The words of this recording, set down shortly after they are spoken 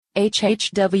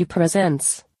HHW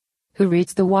presents Who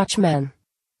Reads the Watchmen?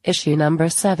 Issue number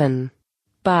 7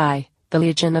 by the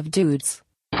Legion of Dudes.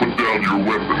 Put down your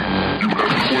weapon. You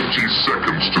have 20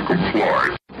 seconds to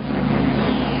comply.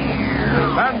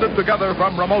 Banded together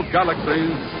from remote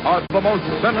galaxies are the most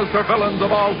sinister villains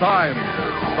of all time.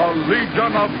 The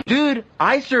Legion of... Dude,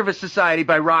 I serve a society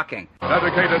by rocking.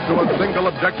 Dedicated to a single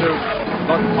objective,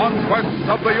 the conquest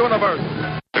of the universe.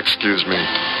 Excuse me.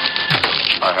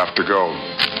 I have to go.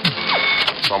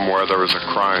 Somewhere there is a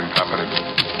crime happening.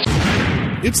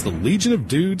 It's the Legion of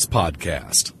Dudes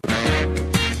podcast.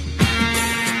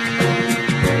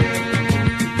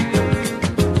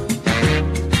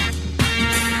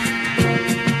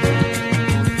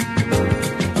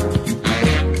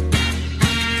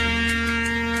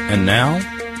 And now,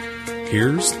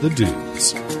 here's the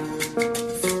Dudes.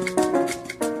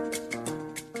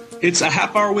 It's a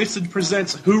Half Hour Wasted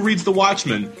presents Who Reads the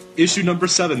Watchmen, issue number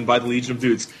 7 by the Legion of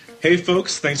Dudes. Hey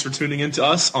folks, thanks for tuning in to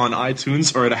us on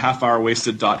iTunes or at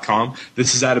halfhourwasted.com.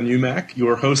 This is Adam Umack,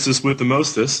 your hostess with the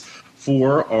mostest,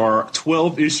 for our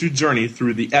 12-issue journey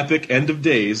through the epic End of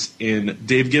Days in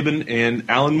Dave Gibbon and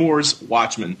Alan Moore's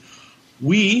Watchmen.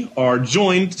 We are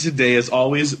joined today, as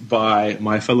always, by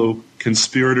my fellow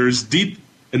conspirators deep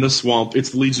in the swamp. It's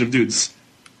the Legion of Dudes.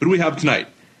 Who do we have tonight?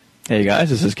 Hey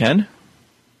guys, this is Ken.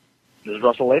 This is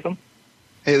Russell Latham.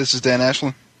 Hey, this is Dan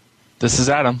Ashland. This is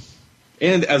Adam.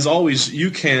 And as always,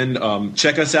 you can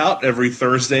check us out every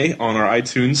Thursday on our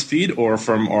iTunes feed or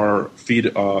from our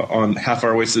feed on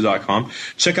halfhourwasted.com.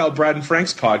 Check out Brad and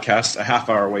Frank's podcast, A Half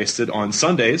Hour Wasted, on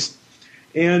Sundays.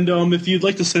 And if you'd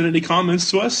like to send any comments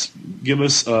to us, give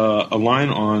us a line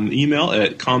on email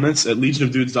at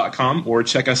comments@legionofdudes.com or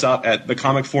check us out at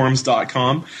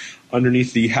thecomicforums.com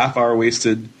underneath the Half Hour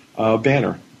Wasted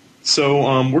banner.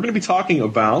 So we're going to be talking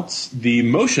about the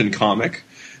motion comic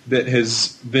that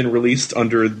has been released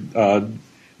under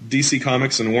DC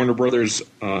Comics and Warner Brothers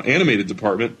animated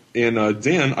department. And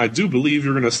Dan, I do believe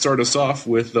you're going to start us off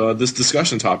with this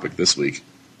discussion topic this week.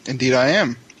 Indeed I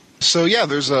am. So yeah,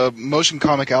 there's a motion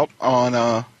comic out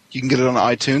on, you can get it on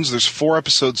iTunes. There's 4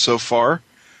 episodes so far.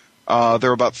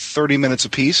 They're about 30 minutes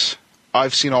apiece.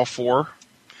 I've seen all 4.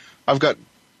 I've got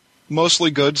mostly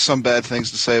good, some bad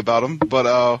things to say about them.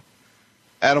 But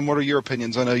Adam, what are your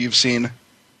opinions? I know you've seen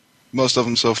most of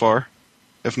them so far,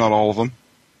 if not all of them.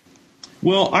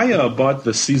 Well, I bought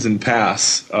the season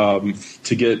pass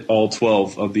to get all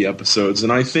 12 of the episodes,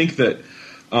 and I think that,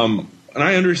 and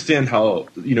I understand how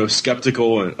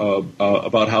skeptical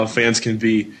about how fans can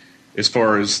be as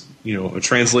far as a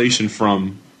translation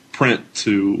from print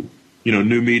to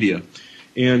new media.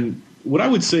 And what I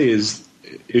would say is,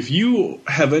 if you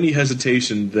have any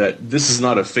hesitation that this is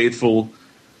not a faithful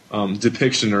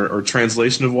depiction or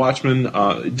translation of Watchmen,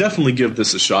 definitely give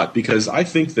this a shot, because I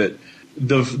think that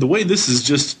the way this is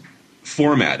just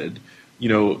formatted,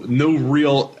 no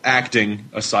real acting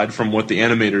aside from what the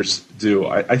animators do,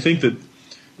 I think that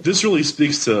this really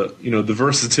speaks to the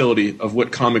versatility of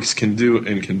what comics can do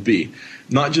and can be,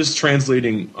 not just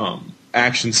translating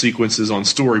action sequences on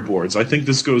storyboards. I think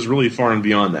this goes really far and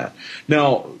beyond that.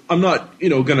 Now, I'm not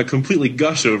going to completely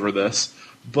gush over this,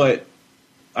 but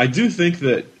I do think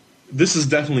that this is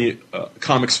definitely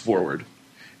comics forward,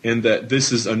 and that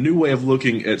this is a new way of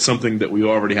looking at something that we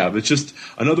already have. It's just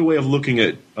another way of looking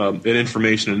at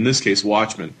information, in this case,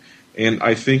 Watchmen. And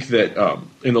I think that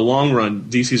in the long run,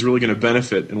 DC is really going to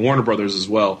benefit, and Warner Brothers as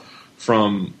well,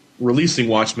 from releasing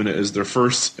Watchmen as their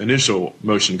first initial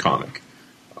motion comic.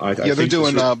 They're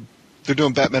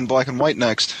doing Batman Black and White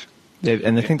next.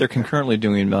 And I think they're concurrently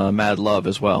doing Mad Love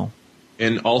as well.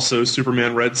 And also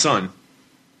Superman Red Son.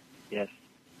 Yes.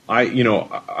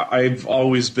 I've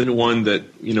always been one that,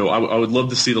 I would love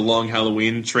to see the Long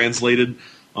Halloween translated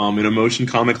in a motion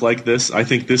comic like this. I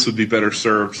think this would be better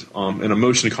served in a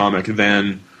motion comic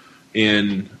than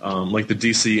in like the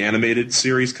DC animated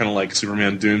series, kind of like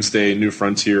Superman Doomsday, New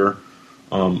Frontier.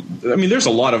 There's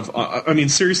a lot of,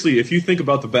 seriously, if you think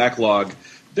about the backlog,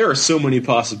 there are so many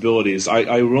possibilities.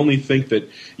 I would only think that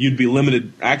you'd be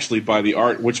limited actually by the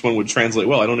art, which one would translate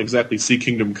well. I don't exactly see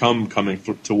Kingdom Come coming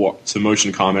to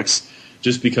motion comics,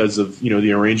 just because of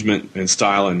the arrangement and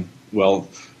style and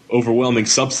overwhelming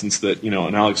substance that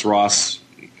an Alex Ross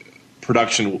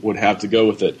production would have to go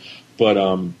with it. But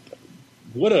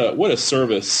what a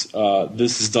service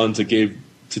this has done to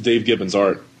Dave Gibbons'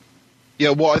 art. Yeah,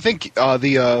 well, I think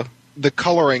the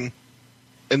coloring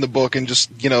in the book and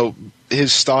just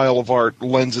his style of art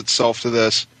lends itself to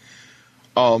this.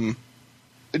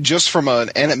 Just from an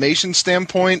animation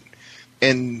standpoint,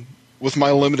 and with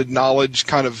my limited knowledge,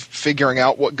 kind of figuring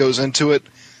out what goes into it,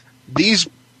 these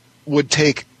would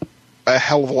take a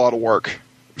hell of a lot of work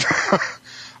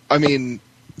I mean,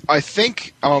 I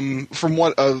think from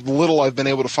what little I've been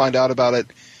able to find out about it,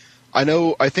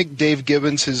 I think Dave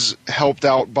Gibbons has helped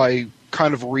out by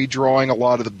kind of redrawing a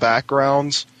lot of the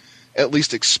backgrounds, at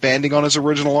least expanding on his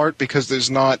original art, because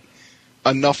there's not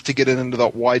enough to get it into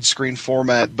that widescreen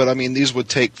format. But I mean, these would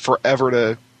take forever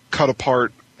to cut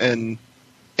apart and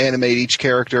animate each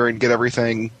character and get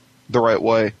everything the right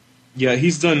way. Yeah,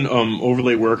 he's done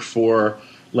overlay work for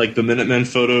like the Minutemen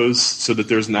photos, so that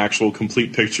there's an actual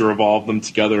complete picture of all of them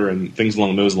together and things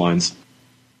along those lines.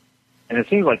 And it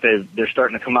seems like they're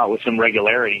starting to come out with some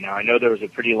regularity now. I know there was a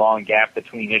pretty long gap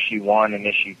between issue 1 and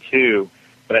issue 2,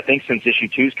 but I think since issue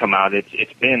 2's come out,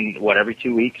 it's been, every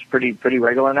 2 weeks, pretty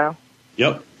regular now?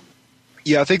 Yep.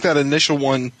 Yeah, I think that initial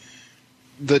one,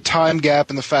 the time gap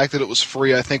and the fact that it was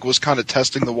free, I think was kind of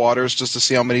testing the waters just to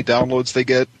see how many downloads they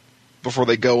get before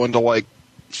they go into like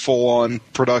full-on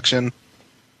production.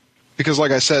 Because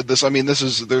like I said,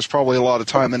 there's probably a lot of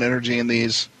time and energy in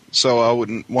these, so I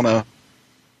wouldn't want to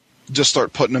just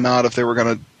start putting them out if they were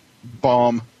going to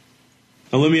bomb.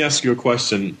 Now let me ask you a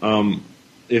question.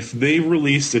 If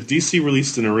DC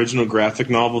released an original graphic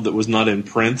novel that was not in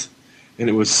print and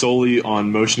it was solely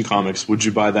on Motion Comics, would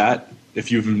you buy that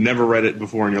if you've never read it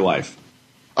before in your life?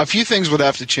 A few things would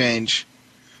have to change.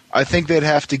 I think they'd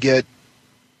have to get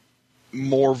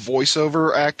more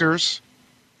voiceover actors.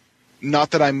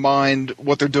 Not that I mind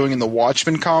what they're doing in the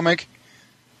Watchmen comic,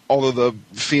 although the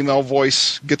female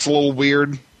voice gets a little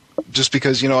weird just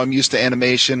because, I'm used to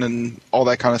animation and all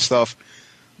that kind of stuff.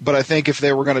 But I think if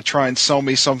they were going to try and sell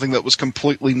me something that was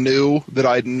completely new that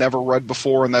I'd never read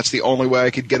before and that's the only way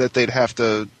I could get it, they'd have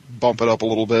to bump it up a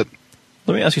little bit.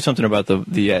 Let me ask you something about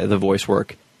the voice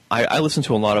work. I listen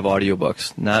to a lot of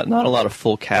audiobooks, not a lot of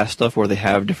full cast stuff where they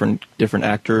have different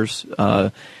actors,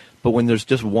 but when there's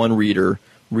just one reader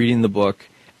reading the book,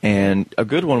 and a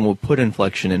good one will put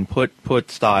inflection and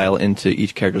put style into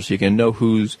each character so you can know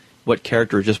what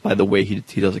character just by the way he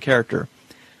does a character.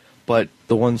 But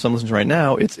the ones I'm listening to right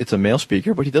now, it's a male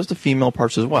speaker, but he does the female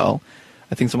parts as well.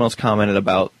 I think someone else commented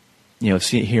about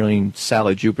hearing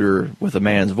Sally Jupiter with a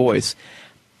man's voice.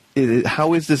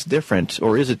 How is this different,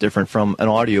 or is it different from an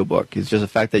audiobook? It's just the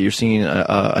fact that you're seeing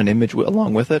an image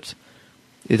along with it?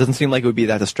 It doesn't seem like it would be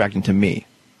that distracting to me.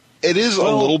 It is a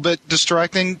little bit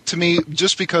distracting to me,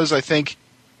 just because I think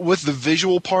with the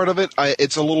visual part of it,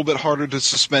 it's a little bit harder to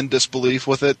suspend disbelief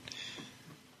with it.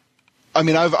 I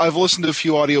mean, I've listened to a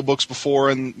few audiobooks before,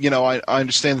 and I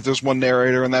understand that there's one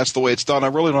narrator and that's the way it's done. I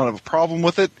really don't have a problem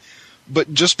with it,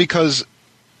 but just because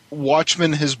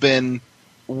Watchmen has been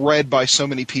read by so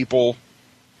many people,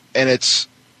 and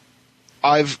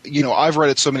I've read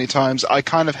it so many times, I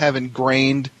kind of have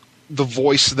ingrained the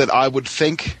voice that I would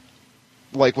think,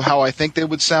 like how I think they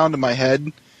would sound in my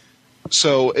head.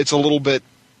 So it's a little bit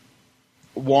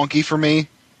wonky for me.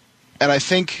 And I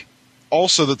think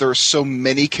also that there are so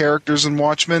many characters in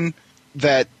Watchmen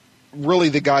that really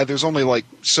there's only like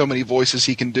so many voices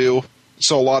he can do.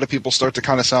 So a lot of people start to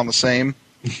kind of sound the same.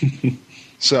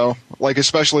 So like,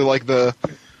 especially like the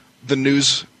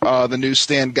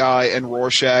newsstand guy and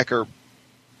Rorschach are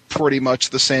pretty much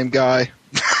the same guy.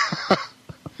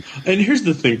 And here's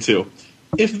the thing too.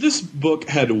 If this book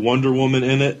had Wonder Woman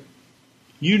in it,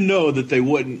 that they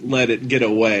wouldn't let it get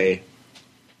away.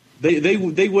 They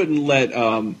wouldn't let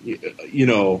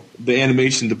the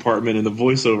animation department and the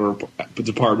voiceover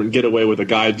department get away with a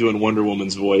guy doing Wonder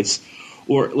Woman's voice,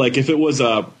 or like if it was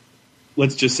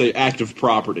let's just say active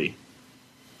property,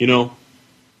 Yeah,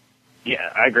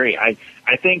 I agree. I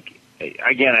think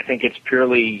it's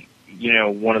purely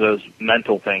one of those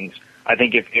mental things. I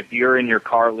think if you're in your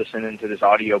car listening to this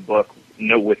audiobook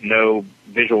with no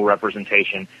visual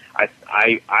representation,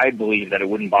 I believe that it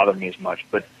wouldn't bother me as much.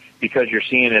 But because you're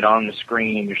seeing it on the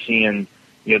screen, you're seeing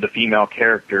the female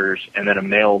characters and then a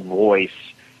male voice,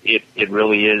 it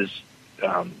really is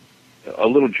a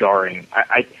little jarring.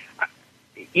 I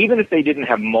even if they didn't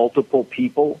have multiple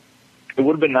people, it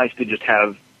would have been nice to just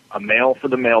have a male for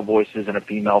the male voices and a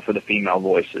female for the female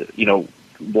voices.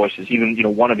 Voices,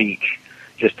 even one of each,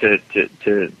 just to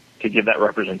give that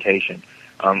representation.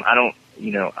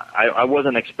 I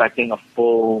wasn't expecting a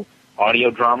full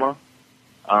audio drama,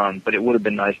 but it would have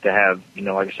been nice to have,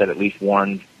 like I said, at least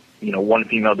one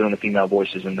female doing the female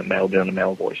voices and the male doing the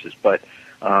male voices. But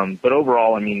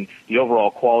overall, I mean, the overall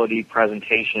quality,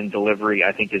 presentation, delivery,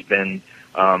 I think has been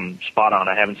spot on.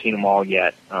 I haven't seen them all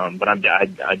yet, but I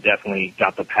definitely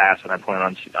got the pass, and I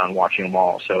plan on watching them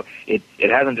all. So it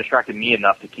hasn't distracted me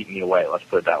enough to keep me away. Let's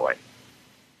put it that way.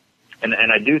 And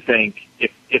I do think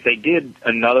if they did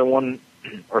another one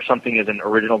or something as an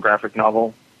original graphic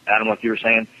novel, Adam, like you were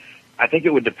saying, I think it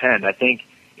would depend. I think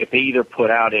if they either put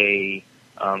out I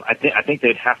think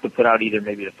they'd have to put out either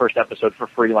maybe the first episode for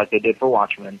free like they did for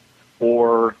Watchmen,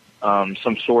 or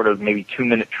some sort of maybe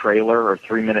 2-minute trailer or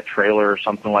 3-minute trailer or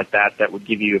something like that would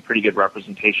give you a pretty good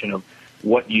representation of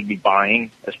what you'd be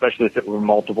buying, especially if it were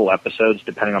multiple episodes,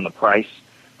 depending on the price.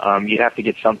 You'd have to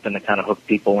get something to kind of hook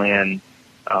people in,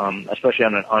 especially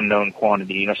on an unknown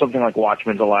quantity. You know, something like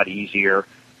Watchmen's a lot easier.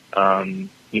 You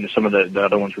know, some of the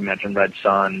other ones we mentioned, Red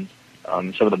Sun,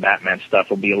 some of the Batman stuff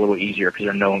will be a little easier because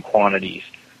they're known quantities.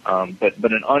 But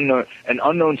an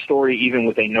unknown story, even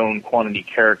with a known quantity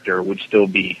character, would still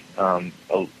be,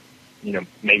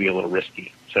 maybe a little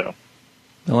risky. So,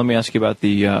 now let me ask you about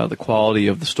the quality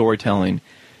of the storytelling.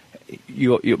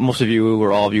 You, most of you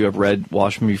or all of you have read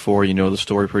Watchmen before. You know the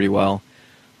story pretty well.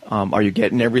 Are you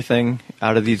getting everything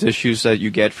out of these issues that you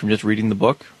get from just reading the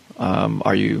book?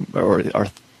 Are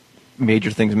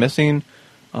major things missing,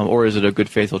 or is it a good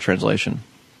faithful translation?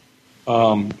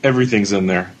 Everything's in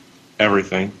there.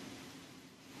 Everything.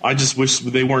 I just wish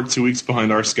they weren't 2 weeks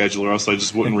behind our schedule, or else I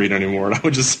just wouldn't read anymore, and I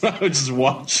would just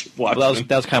watch. Well, that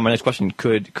was kind of my next question.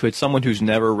 Could someone who's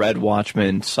never read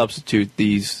Watchmen substitute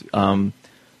these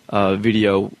video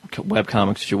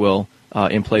webcomics, if you will,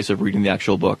 in place of reading the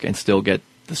actual book and still get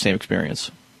the same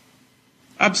experience?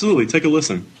 Absolutely. Take a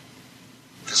listen.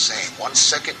 The same. 1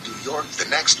 second, New York. The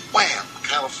next, wham,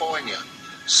 California.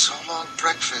 So long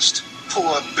breakfast.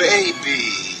 Poor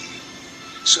baby.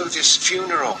 So this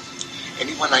funeral.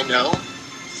 Anyone I know?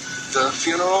 The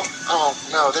funeral? Oh,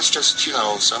 no, that's just,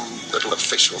 some little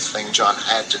official thing. John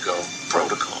had to go.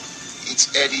 Protocol.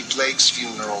 It's Eddie Blake's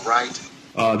funeral, right?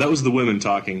 That was the women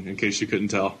talking, in case you couldn't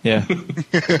tell. Yeah.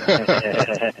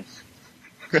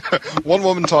 One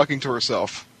woman talking to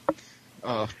herself.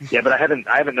 Yeah, but I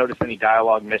haven't noticed any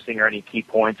dialogue missing or any key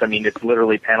points. I mean, it's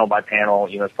literally panel by panel,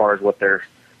 as far as what they're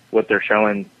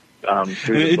showing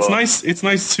through the book. It's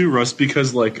nice too, Russ,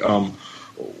 because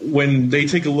when they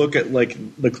take a look at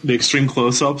the extreme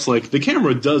close-ups, the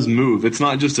camera does move. It's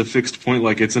not just a fixed point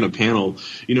like it's in a panel.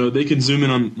 They can zoom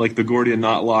in on the Gordian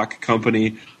Knotlock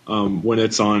company when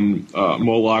it's on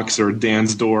Moloch's or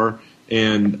Dan's door,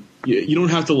 and you don't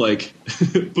have to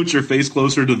put your face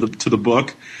closer to the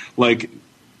book.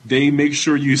 They make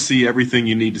sure you see everything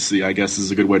you need to see, I guess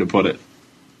is a good way to put it.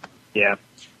 Yeah.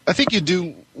 I think you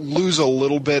do lose a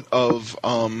little bit of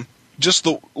just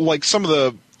some of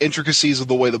the intricacies of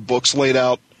the way the book's laid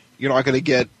out. You're not going to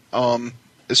get,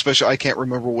 especially, I can't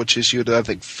remember which issue it is, I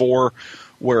think 4,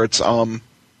 where it's a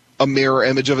mirror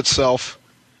image of itself.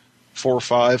 4 or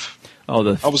 5.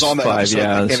 Oh, I was on that 5, episode,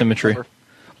 yeah, the symmetry.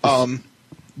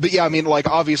 But yeah, I mean,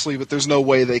 obviously, but there's no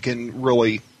way they can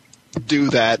really do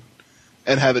that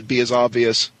and have it be as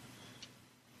obvious.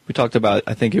 We talked about,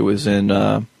 I think it was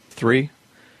in 3.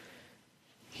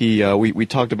 We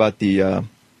talked about the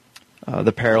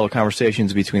parallel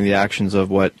conversations between the actions of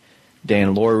what Dan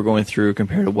and Laura were going through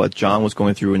compared to what John was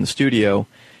going through in the studio,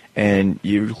 and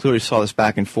you clearly saw this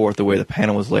back and forth the way the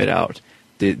panel was laid out.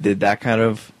 Did that kind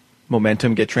of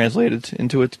momentum get translated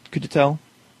into it? Could you tell?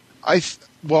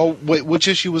 Well, wait, which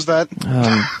issue was that?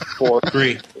 4.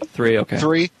 3. 3. Okay.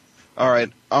 3. All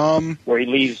right. Where he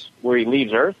leaves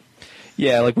Earth.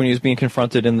 Yeah, when he was being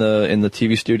confronted in the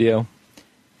TV studio.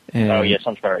 And, yes,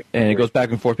 I'm sorry. And it goes back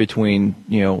and forth between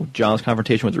John's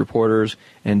confrontation with the reporters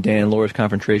and Dan and Laura's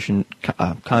confrontation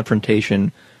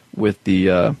with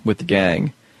the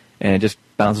gang, and it just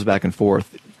bounces back and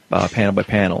forth panel by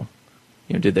panel.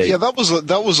 Did they? Yeah, that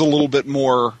was a little bit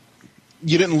more.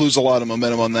 You didn't lose a lot of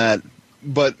momentum on that,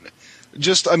 but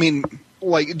just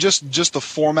just the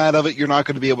format of it, you're not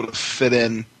going to be able to fit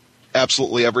in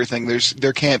absolutely everything.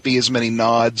 There can't be as many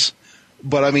nods.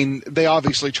 But, I mean, they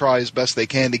obviously try as best they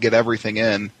can to get everything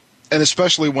in. And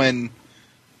especially when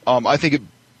I think it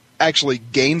actually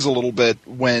gains a little bit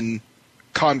when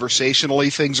conversationally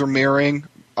things are mirroring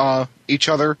each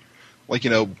other.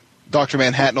 Dr.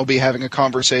 Manhattan will be having a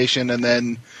conversation, and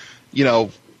then,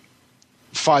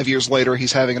 5 years later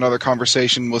he's having another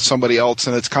conversation with somebody else,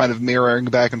 and it's kind of mirroring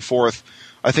back and forth.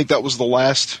 I think that was the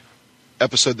last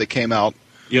episode that came out.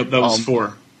 Yep, that was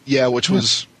 4. Yeah, which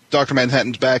was Dr.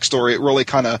 Manhattan's backstory. It really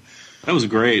kind of... That was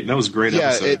great. That was a great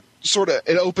episode.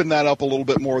 It opened that up a little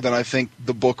bit more than I think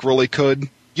the book really could.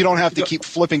 You don't have to keep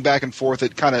flipping back and forth.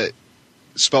 It kind of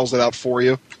spells it out for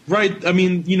you. Right. I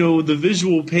mean, the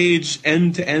visual page,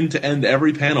 end to end to end,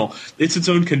 every panel, it's its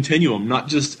own continuum, not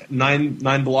just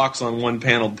nine blocks on one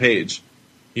paneled page.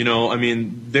 I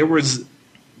mean, there was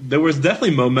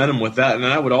definitely momentum with that, and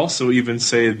I would also even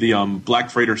say the Black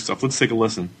Freighter stuff. Let's take a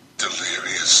listen.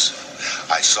 Delirious.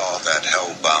 I saw that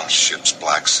hell-bound ship's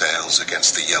black sails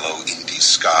against the yellow Indy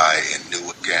sky and knew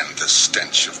again the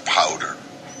stench of powder.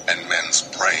 and men's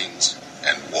brains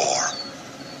and war.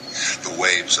 The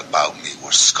waves about me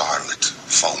were scarlet,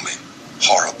 foaming,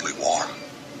 horribly warm.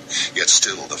 Yet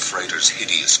still the freighter's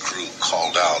hideous crew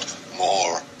called out,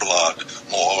 "More blood,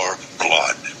 more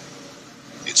blood."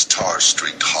 Its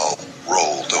tar-streaked hull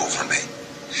rolled over me.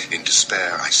 In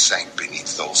despair, I sank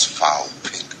beneath those foul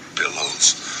pink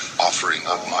billows, offering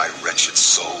up my wretched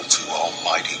soul to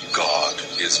Almighty God,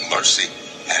 His mercy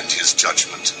and His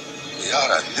judgment. We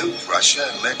ought to nuke Russia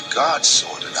and let God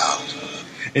sort it out.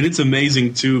 And it's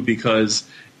amazing too, because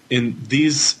in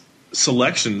these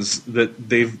selections that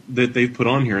they've put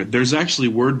on here, there's actually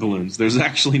word balloons. There's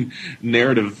actually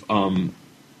narrative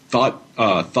thought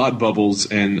bubbles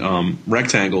and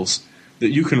rectangles that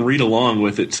you can read along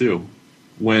with it too.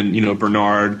 When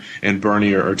Bernard and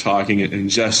Bernie are talking and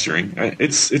gesturing,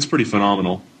 it's pretty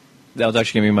phenomenal. That was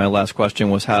actually going to be my last question: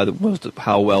 was how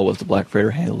well was the Black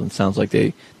Freighter handled? And it sounds like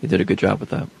they did a good job with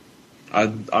that.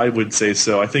 I would say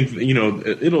so. I think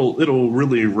it'll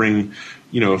really ring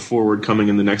forward coming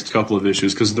in the next couple of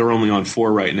issues, because they're only on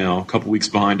 4 right now, a couple weeks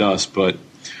behind us. But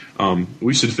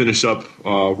we should finish up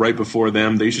right before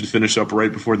them. They should finish up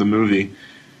right before the movie,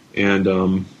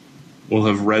 and we'll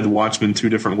have read Watchmen 2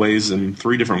 different ways and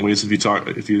 3 different ways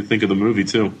if you think of the movie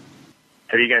too.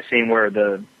 Have you guys seen where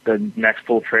the next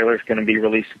full trailer is going to be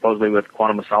released supposedly with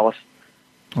Quantum of Solace?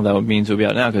 Well, that means it'll be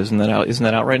out now, because isn't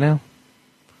that out right now?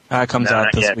 It comes out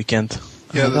this weekend.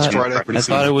 Yeah, this Friday. I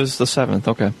thought it was the 7th.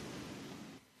 Okay.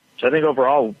 So I think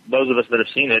overall, those of us that have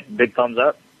seen it, big thumbs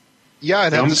up. Yeah,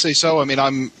 I'd have to say so. I mean,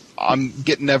 I'm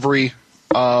getting every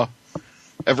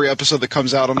episode that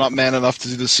comes out. I'm not man enough to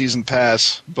do the season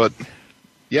pass, but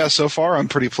yeah, so far I'm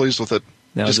pretty pleased with it.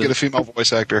 Now, just get a female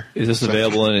voice actor. Is this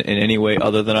available in any way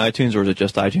other than iTunes, or is it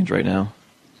just iTunes right now?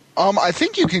 I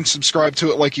think you can subscribe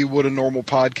to it like you would a normal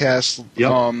podcast.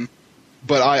 Yep.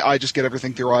 But I just get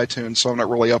everything through iTunes, so I'm not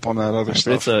really up on that other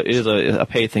stuff. It is a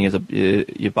pay thing.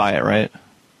 You buy it, right?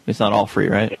 It's not all free,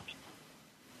 right?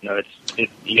 No,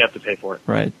 you have to pay for it.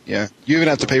 Right. Yeah. You even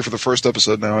have to pay for the first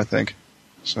episode now, I think.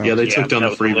 So. Yeah, they took down the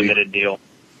freebie. Limited deal.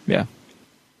 Yeah.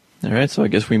 All right, so I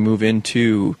guess we move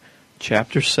into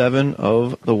Chapter 7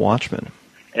 of The Watchmen.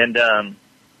 And,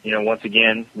 once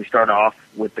again, we start off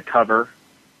with the cover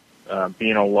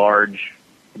being a large,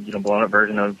 blown-up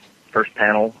version of first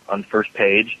panel on first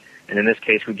page. And in this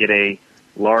case, we get a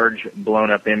large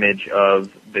blown-up image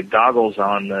of the goggles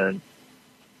on the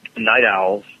Night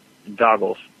Owl's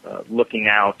goggles looking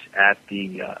out at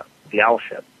the owl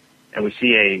ship. And we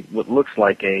see what looks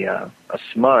like a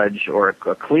smudge or a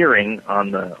clearing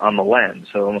on the lens.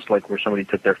 So almost like where somebody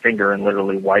took their finger and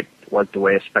literally wiped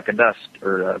away a speck of dust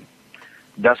or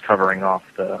dust covering off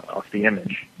the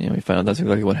image. Yeah, we found out that's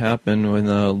exactly what happened when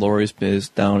Laurie is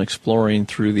down exploring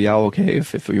through the owl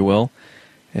cave, if you will.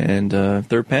 And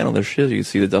third panel, there she is. You can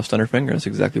see the dust on her finger. That's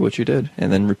exactly what she did.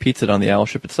 And then repeats it on the owl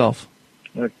ship itself.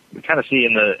 We kind of see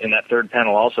in that third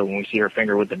panel also, when we see her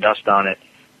finger with the dust on it,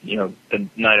 the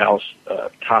Night Owl's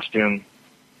costume,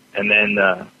 and then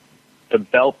the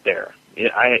belt there.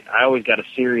 I always got a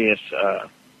serious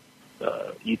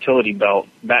utility belt,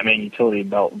 Batman utility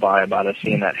belt vibe out of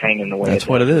seeing that hanging the way. That's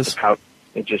what it is.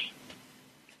 It just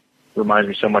reminds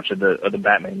me so much of the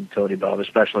Batman utility belt,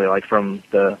 especially like from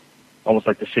almost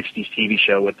like the '60s TV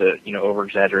show with the over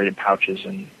exaggerated pouches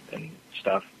and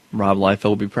stuff. Rob Liefeld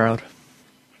will be proud.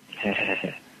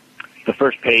 The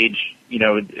first page,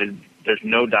 there's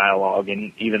no dialogue,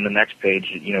 and even the next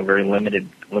page, very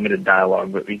limited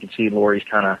dialogue. But you can see Laurie's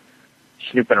kind of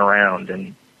snooping around,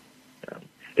 and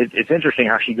it's interesting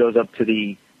how she goes up to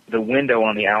the window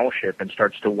on the owl ship and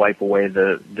starts to wipe away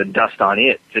the dust on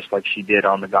it, just like she did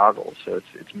on the goggles. So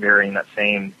it's mirroring that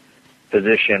same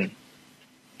position.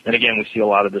 And again, we see a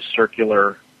lot of the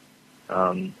circular,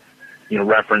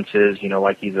 references,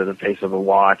 like either the face of a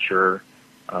watch or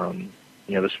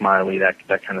the smiley,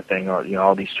 that kind of thing,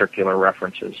 all these circular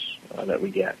references that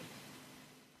we get.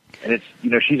 And it's,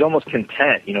 she's almost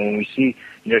content, when we see,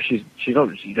 she's kind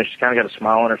of got a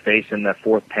smile on her face in that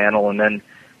fourth panel, and then,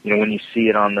 when you see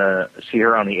her on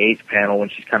the eighth panel when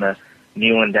she's kind of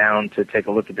kneeling down to take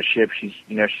a look at the ship, she's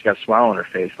got a smile on her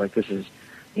face, like this is,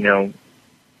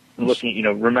 looking,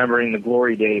 remembering the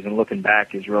glory days and looking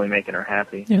back is really making her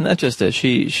happy. Yeah, not just that.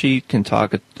 She can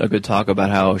talk a good talk about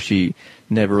how she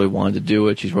never really wanted to do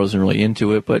it. She wasn't really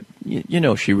into it, but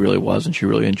she really was, and she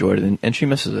really enjoyed it, and she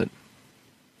misses it.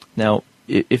 Now,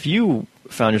 if you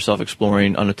found yourself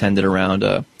exploring unattended around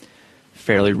a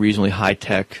fairly reasonably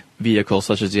high-tech vehicle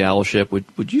such as the owl ship,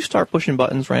 would you start pushing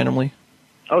buttons randomly?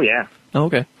 Oh yeah. Oh,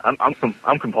 okay.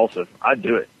 I'm compulsive. I'd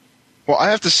do it. Well, I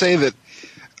have to say that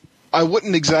I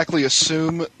wouldn't exactly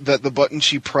assume that the button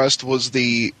she pressed was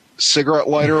the cigarette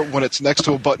lighter when it's next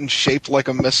to a button shaped like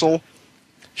a missile.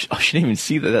 Oh, she didn't even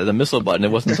see the missile button.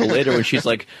 It wasn't until later when she's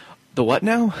like, "The what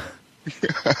now?"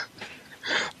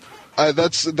 I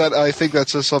think that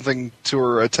says something to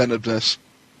her attentiveness.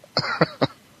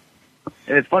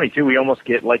 And it's funny too. We almost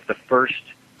get like the first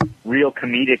real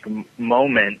comedic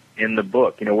moment in the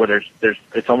book. Where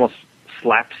it's almost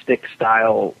slapstick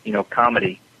style,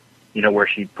 comedy. Where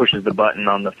she pushes the button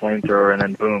on the flamethrower and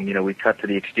then boom, we cut to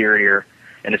the exterior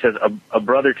and it says a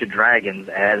brother to dragons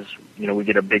as, we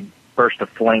get a big burst of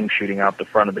flame shooting out the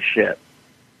front of the ship.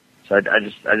 So I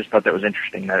just thought that was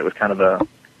interesting that it was kind of a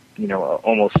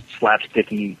almost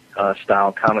slapsticky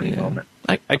style comedy moment.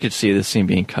 I could see this scene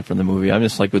being cut from the movie. I'm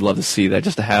just would love to see that,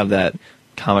 just to have that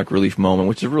comic relief moment,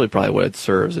 which is really probably what it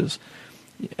serves. Is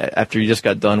after you just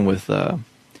got done with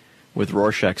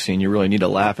Rorschach's scene, you really need to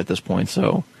laugh at this point.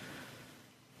 So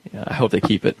I hope they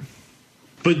keep it.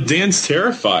 But Dan's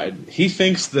terrified. He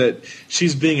thinks that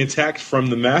she's being attacked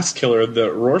from the mass killer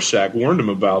that Rorschach warned him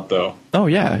about, though. Oh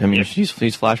yeah, I mean, he's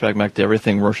flashback back to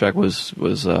everything Rorschach was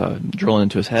drilling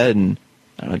into his head, and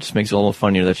I don't know, it just makes it a little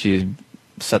funnier that she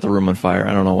set the room on fire.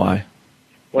 I don't know why.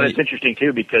 Well, it's interesting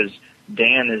too because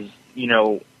Dan is,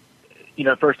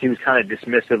 at first he was kind of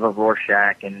dismissive of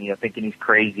Rorschach and thinking he's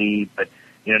crazy, but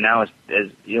now as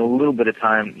a little bit of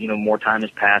time, more time has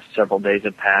passed, several days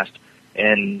have passed,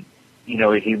 and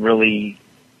he really,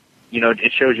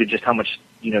 it shows you just how much,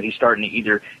 he's starting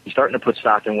to put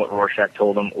stock in what Rorschach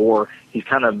told him, or he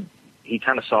kind of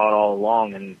saw it all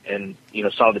along and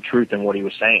saw the truth in what he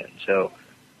was saying. So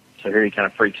here he kind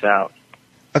of freaks out.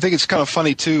 I think it's kind of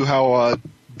funny too how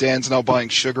Dan's now buying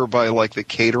sugar by like the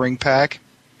catering pack,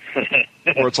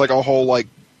 where it's like a whole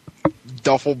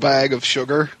duffel bag of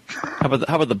sugar. How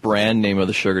about the brand name of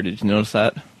the sugar? Did you notice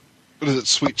that? What is it,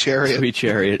 Sweet Chariot? Sweet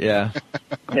Chariot, yeah.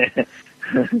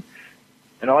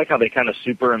 And I like how they kind of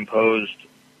superimposed.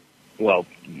 Well,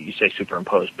 you say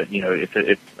superimposed, but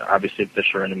if obviously if this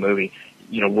were in the movie,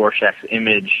 Rorschach's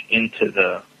image into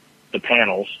the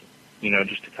panels,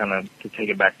 just to take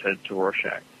it back to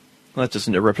Rorschach. Well, that's just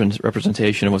a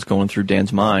representation of what's going through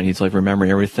Dan's mind. He's remembering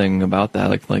everything about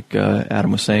that, like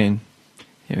Adam was saying.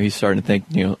 He's starting to think,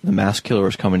 the mass killer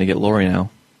is coming to get Laurie now.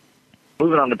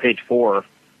 Moving on to page 4.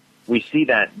 We see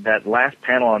that last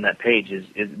panel on that page is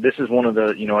this is one of the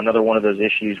another one of those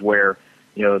issues where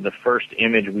the first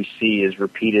image we see is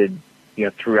repeated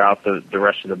throughout the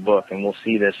rest of the book, and we'll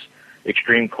see this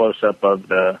extreme close up of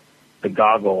the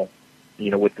goggle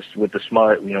with the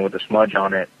smudge with the smudge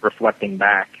on it reflecting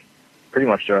back pretty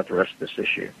much throughout the rest of this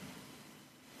issue,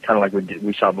 kind of like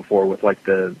we saw before with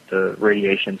the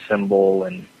radiation symbol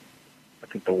and I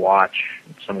think the watch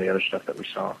and some of the other stuff that we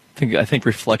saw. I think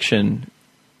reflection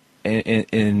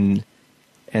in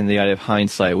the idea of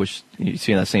hindsight, which you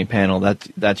see in that same panel,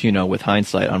 that's with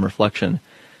hindsight on reflection,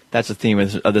 that's the theme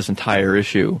of this entire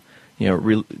issue.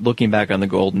 Looking back on the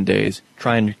golden days,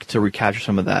 trying to recapture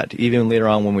some of that. Even later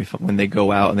on when they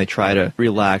go out and they try to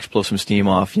relax, blow some steam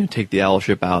off, take the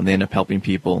Allship out, and they end up helping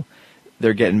people,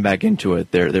 they're getting back into it.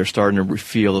 They're starting to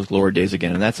feel those glory days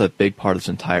again, and that's a big part of this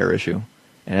entire issue,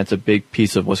 and that's a big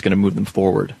piece of what's going to move them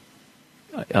forward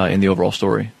in the overall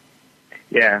story.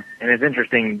 Yeah, and it's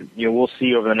interesting. We'll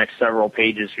see over the next several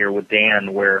pages here with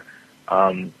Dan where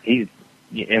he's,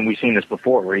 and we've seen this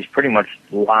before, where he's pretty much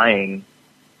lying.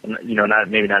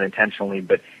 Maybe not intentionally,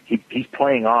 but he's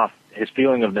playing off his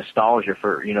feeling of nostalgia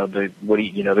for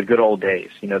the good old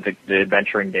days, the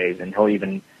adventuring days, and he'll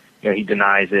even he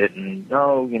denies it and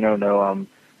I'm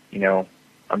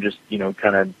just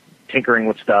kind of tinkering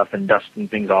with stuff and dusting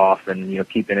things off and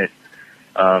keeping it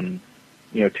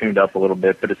tuned up a little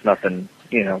bit, but it's nothing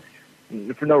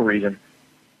for no reason.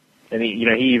 And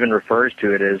he even refers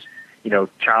to it as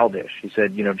childish. He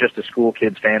said just a school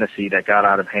kid's fantasy that got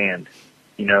out of hand.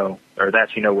 Or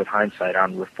that's, with hindsight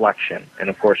on reflection. And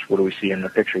of course, what do we see in the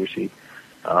picture? We see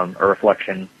a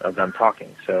reflection of them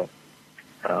talking. So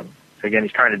again,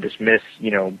 he's trying to dismiss,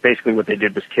 basically what they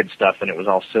did was kid stuff and it was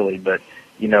all silly, but,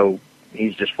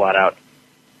 he's just flat out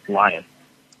lying.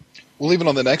 Well, even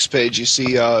on the next page, you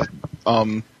see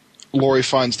Laurie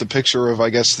finds the picture of, I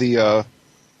guess, the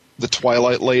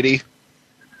Twilight Lady,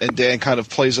 and Dan kind of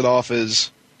plays it off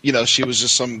as, she was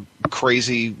just some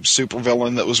crazy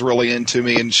supervillain that was really into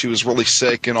me, and she was really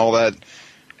sick and all that.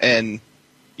 And,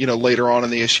 later on in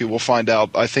the issue, we'll find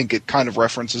out. I think it kind of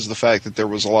references the fact that there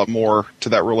was a lot more to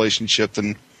that relationship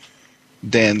than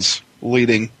Dan's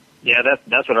leading. Yeah,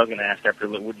 that's what I was going to ask after.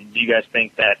 Do you guys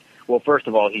think that, well, first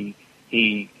of all, he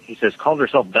says, called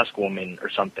herself Duskwoman or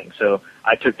something. So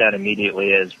I took that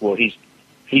immediately as, well, he's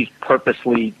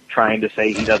purposely trying to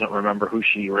say he doesn't remember who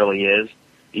she really is.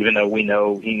 even though we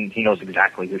know he knows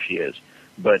exactly who she is.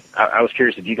 But I was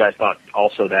curious if you guys thought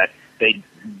also that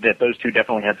those two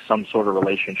definitely had some sort of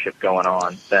relationship going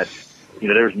on. That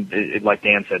there's, like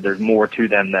Dan said, there's more to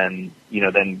them than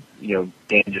Dan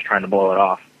just trying to blow it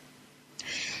off.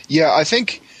 Yeah, I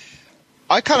think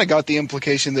I kind of got the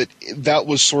implication that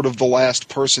was sort of the last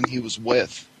person he was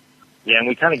with. Yeah, and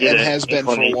we kind of get and has been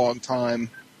for a long time.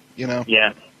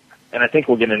 Yeah, and I think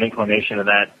we'll get an inclination of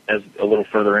that as a little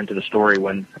further into the story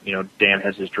when Dan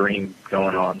has his dream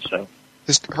going on. So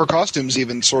her costume's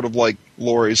even sort of like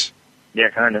Laurie's. Yeah,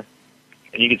 kind of.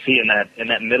 And you can see in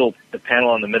that middle, the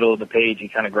panel in the middle of the page, he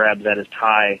kind of grabs at his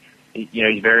tie.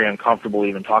 He's very uncomfortable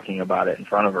even talking about it in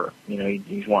front of her.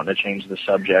 He's wanting to change the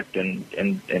subject and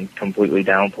completely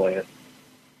downplay it.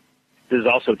 This is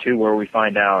also too where we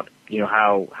find out,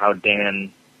 how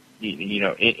Dan,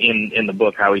 in the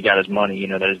book, how he got his money.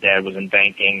 That his dad was in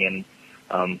banking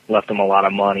and left him a lot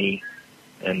of money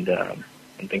and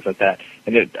things like that.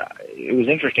 And it was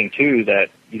interesting too that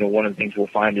one of the things we'll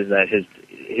find is that his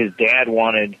dad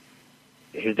wanted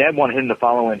him to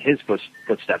follow in his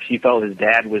footsteps. He felt his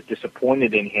dad was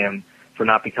disappointed in him for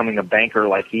not becoming a banker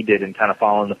like he did and kind of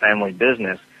following the family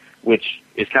business, which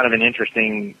is kind of an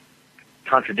interesting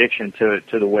contradiction to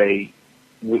the way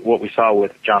what we saw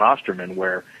with John Osterman,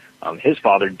 where his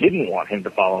father didn't want him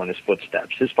to follow in his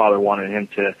footsteps. His father wanted him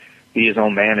to be his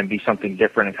own man and be something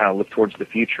different and kind of look towards the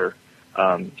future.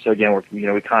 So again,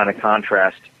 we kind of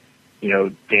contrast,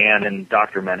 Dan and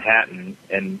Dr. Manhattan,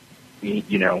 and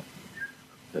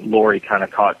Laurie kind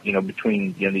of caught,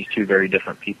 between these two very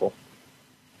different people.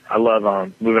 I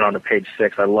love moving on to page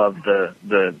 6. I love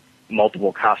the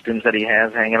multiple costumes that he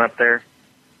has hanging up there.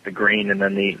 The green, and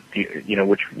then the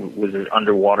which was an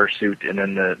underwater suit, and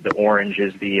then the orange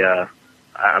is the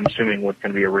I'm assuming what's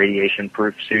going to be a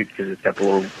radiation-proof suit because it's got the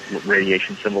little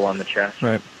radiation symbol on the chest.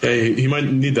 Right. Hey, he might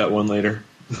need that one later.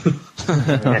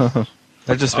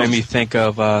 That just made me think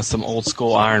of some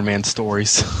old-school Iron Man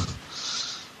stories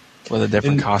with the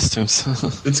different costumes.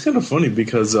 It's kind of funny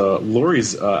because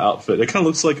Laurie's outfit, it kind of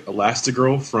looks like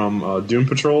Elastigirl from Doom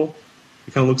Patrol.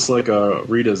 It kind of looks like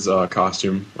Rita's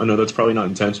costume. I know that's probably not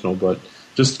intentional, but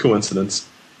just coincidence.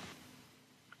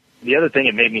 The other thing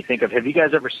it made me think of, have you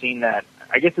guys ever seen that?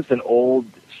 I guess it's an old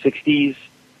 60s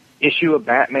issue of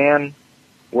Batman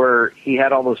where he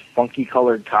had all those funky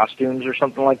colored costumes or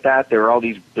something like that. There were all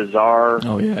these bizarre...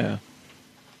 Oh, yeah.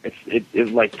 It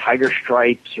was like tiger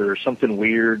stripes or something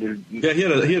weird. Yeah, he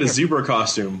had a zebra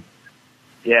costume.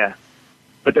 Yeah.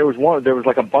 But there was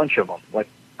like a bunch of them, like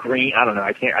green, I don't know,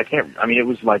 I can't, I mean, it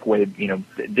was like way,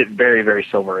 very, very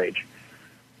Silver Age.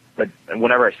 But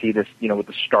whenever I see this, with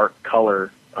the stark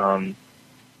color,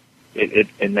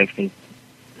 it makes me,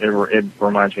 it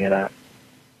reminds me of that.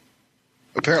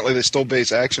 Apparently they still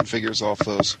base action figures off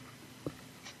those.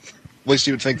 At least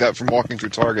you would think that from walking through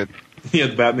Target. He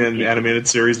had Batman animated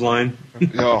series line.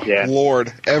 Oh, yeah.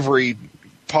 Lord, every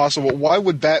possible... Why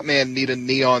would Batman need a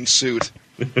neon suit?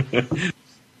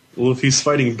 Well, if he's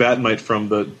fighting Batmite from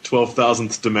the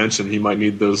 12,000th dimension, he might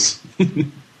need those.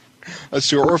 That's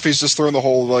true. Or if he's just throwing the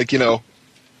whole,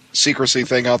 secrecy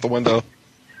thing out the window.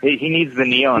 He needs the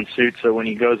neon suit so when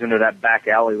he goes into that back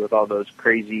alley with all those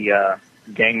crazy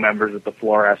gang members with the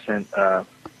fluorescent,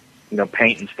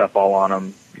 paint and stuff all on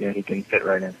him, he can fit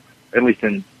right in. At least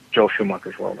in Joel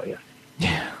Schumacher's world, I guess.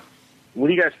 Yeah. What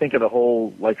do you guys think of the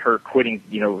whole, her quitting,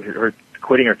 her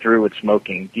quitting her through with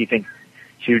smoking? Do you think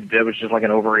that was just like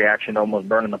an overreaction to almost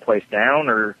burning the place down,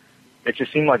 or it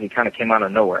just seemed like it kind of came out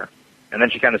of nowhere? And then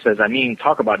she kind of says,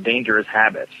 talk about dangerous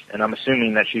habits. And I'm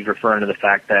assuming that she's referring to the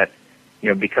fact that,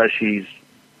 because she's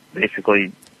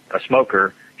basically a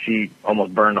smoker, she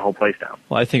almost burned the whole place down.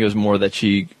 Well, I think it was more that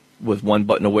she was one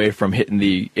button away from hitting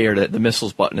the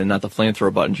missiles button and not the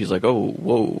flamethrower button. She's like, oh,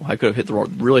 whoa, I could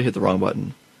have really hit the wrong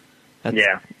button. I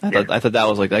thought that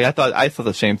was I thought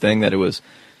the same thing, that it was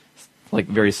like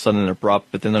very sudden and abrupt.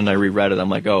 But then when I reread it, I'm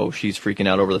like, oh, she's freaking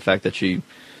out over the fact that she,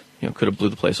 could have blew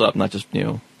the place up, not just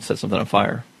set something on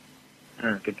fire.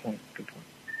 Good point.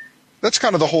 That's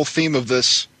kind of the whole theme of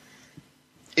this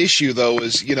issue, though,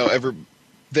 is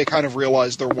they kind of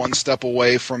realize they're one step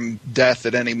away from death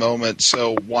at any moment,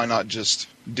 so why not just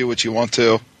do what you want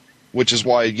to? Which is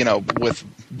why,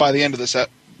 by the end of this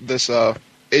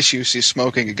issue, she's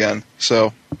smoking again.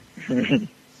 So, one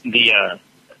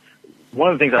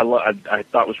of the things I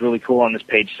thought was really cool on this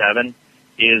page 7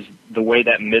 is the way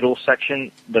that middle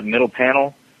section, the middle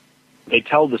panel, they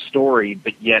tell the story,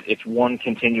 but yet it's one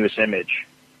continuous image.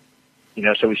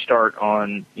 So we start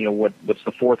on, what's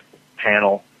the fourth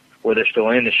panel where they're still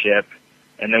in the ship,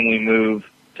 and then we move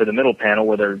to the middle panel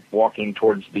where they're walking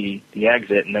towards the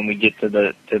exit, and then we get to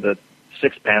the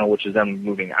sixth panel, which is them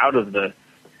moving out of the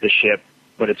ship,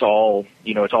 but it's all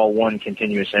one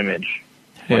continuous image.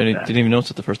 Yeah, like I that. didn't even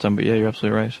notice it the first time, but yeah, you're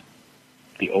absolutely right.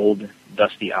 The old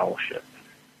dusty owl ship.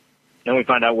 Then we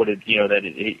find out that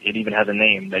it even has a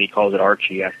name, that he calls it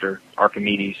Archie after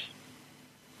Archimedes,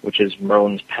 which is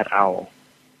Merlin's pet owl.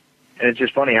 And it's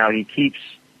just funny how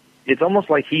it's almost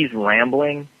like he's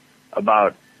rambling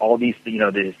about all these,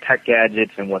 these tech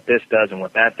gadgets and what this does and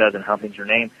what that does and how things are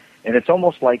named. And it's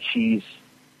almost like she's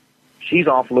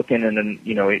off looking in,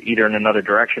 either in another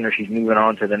direction or she's moving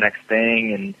on to the next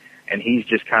thing. And he's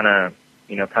just kind of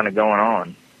going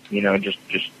on,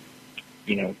 just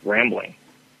rambling.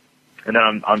 And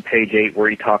then on page 8 where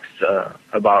he talks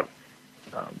about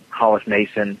Hollis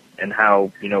Mason and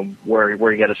how,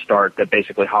 where he got to start, that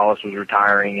basically Hollis was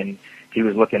retiring and he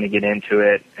was looking to get into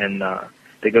it, and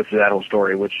they go through that whole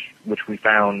story, which we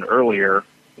found earlier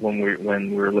when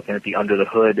we were looking at the Under the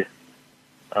Hood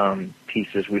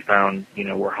pieces. We found,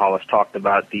 where Hollis talked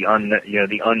about the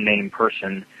unnamed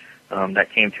person that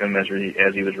came to him as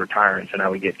he was retiring. So now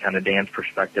we get kind of Dan's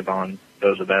perspective on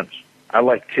those events. I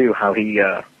like too how he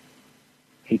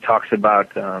talks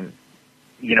about,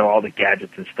 all the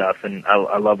gadgets and stuff, and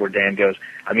I love where Dan goes,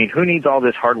 I mean, who needs all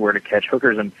this hardware to catch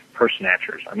hookers and purse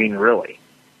snatchers? I mean, really?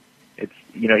 It's,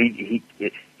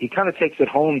 he kind of takes it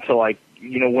home to, like,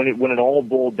 when it all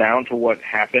boiled down to what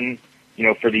happened,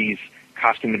 for these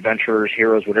costume adventurers,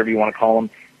 heroes, whatever you want to call them,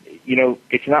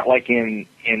 it's not like in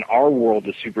our world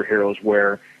of superheroes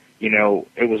where,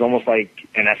 it was almost like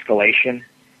an escalation.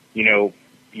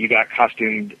 You got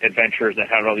costumed adventurers that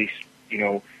had all these,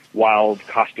 wild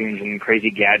costumes and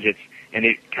crazy gadgets, and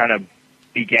it kind of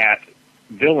begat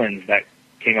villains that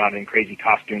came out in crazy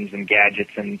costumes and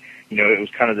gadgets, and, it was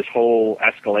kind of this whole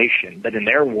escalation. But in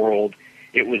their world,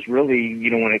 it was really,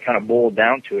 when it kind of boiled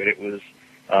down to it, it was,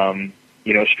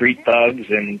 street thugs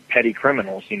and petty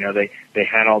criminals. They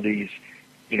had all these,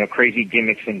 crazy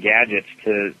gimmicks and gadgets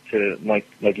to like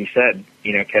you said,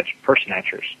 catch purse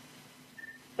snatchers.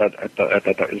 I thought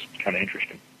that was kind of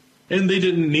interesting. And they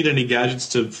didn't need any gadgets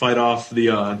to fight off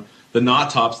the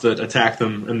knot tops that attacked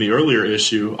them in the earlier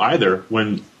issue either,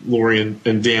 when Laurie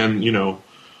and Dan,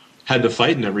 had to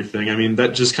fight and everything. I mean,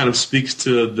 that just kind of speaks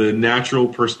to the natural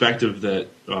perspective that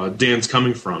Dan's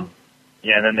coming from.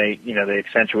 Yeah, and then they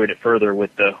accentuate it further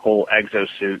with the whole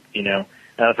exosuit.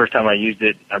 The first time I used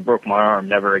it, I broke my arm,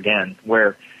 never again.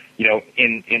 Where,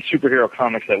 in superhero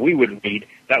comics that we would read,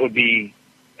 that would be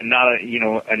not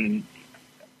a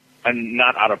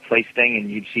not out of place thing,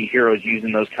 and you'd see heroes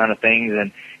using those kind of things.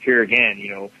 And here again,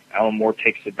 Alan Moore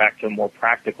takes it back to more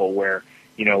practical, where,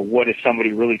 what if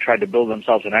somebody really tried to build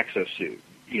themselves an exosuit,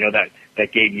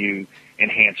 that gave you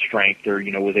enhanced strength or,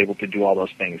 was able to do all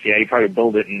those things. Yeah, you probably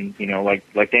build it and,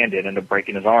 like Dan did, end up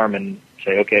breaking his arm and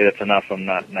say, okay, that's enough, I'm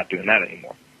not doing that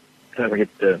anymore. Then we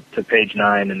get to page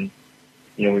 9, and,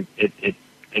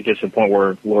 it gets to the point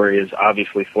where Laurie is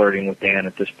obviously flirting with Dan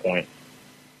at this point,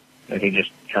 and he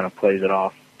just kind of plays it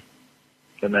off.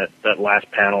 Then that last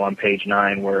panel on page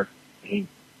 9 where he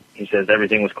says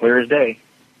everything was clear as day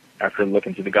after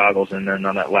looking through the goggles, and then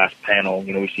on that last panel,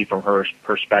 we see from her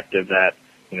perspective that,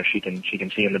 she can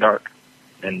see in the dark,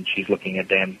 and she's looking at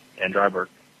Dan Dryburgh.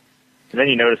 And then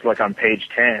you notice, like on page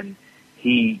 10,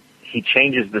 he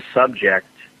changes the subject,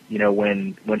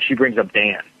 when she brings up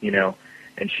Dan,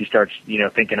 and she starts,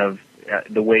 thinking of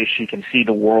the way she can see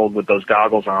the world with those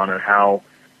goggles on, and how,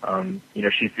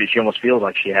 she almost feels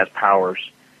like she has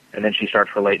powers. And then she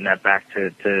starts relating that back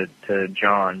to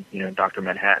John, Dr.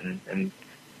 Manhattan, and,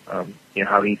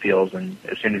 how he feels. And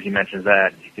as soon as he mentions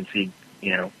that, you can see,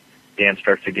 Dan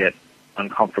starts to get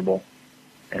uncomfortable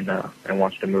and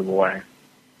wants to move away.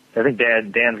 So I think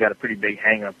Dan's got a pretty big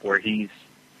hang-up where he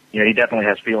definitely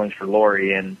has feelings for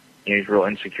Laurie, and he's real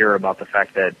insecure about the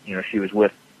fact that, she was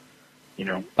with,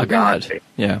 a god.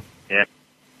 Yeah. Yeah.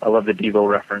 I love the Devo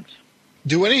reference.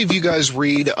 Do any of you guys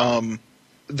read,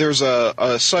 there's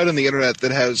a site on the internet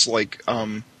that has, like,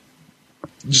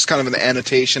 just kind of an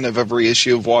annotation of every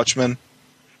issue of Watchmen?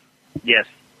 Yes.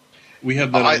 We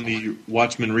have that on the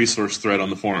Watchmen resource thread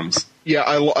on the forums. Yeah,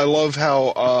 I love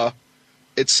how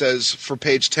it says for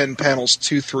page 10, panels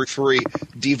 2 through 3,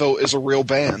 Devo is a real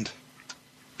band.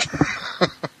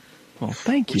 Well,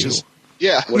 thank you.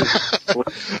 Yeah. What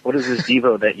is this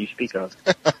Devo that you speak of?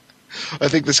 I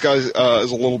think this guy is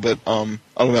a little bit, I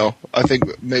don't know, I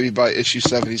think maybe by issue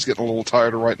 7 he's getting a little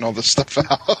tired of writing all this stuff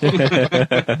out.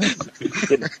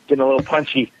 getting a little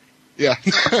punchy. Yeah.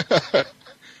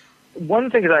 One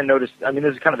thing that I noticed, I mean,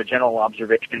 this is kind of a general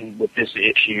observation with this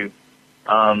issue.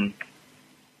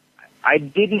 I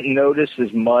didn't notice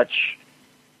as much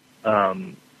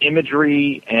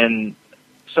imagery and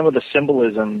some of the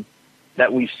symbolism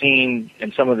that we've seen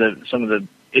in some of the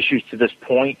issues to this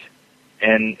point,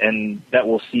 and that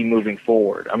we'll see moving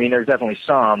forward. I mean, there's definitely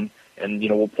some, and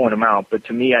we'll point them out. But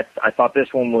to me, I thought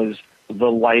this one was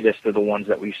the lightest of the ones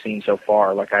that we've seen so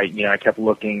far. Like I kept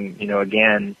looking,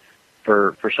 again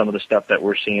for some of the stuff that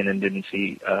we're seeing and didn't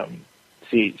see.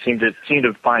 Seem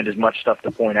to find as much stuff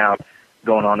to point out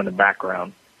going on in the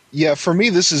background. Yeah, for me,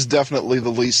 this is definitely the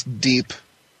least deep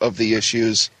of the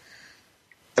issues.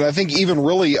 And I think even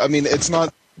really, I mean, there's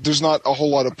not a whole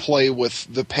lot of play with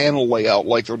the panel layout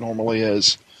like there normally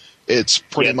is. It's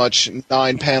pretty much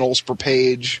 9 panels per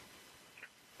page,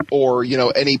 or,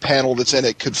 any panel that's in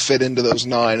it could fit into those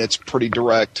 9. It's pretty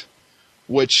direct,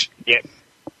 which,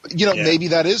 maybe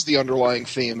that is the underlying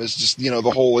theme, is just,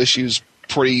 the whole issue's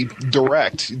pretty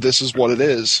direct. This is what it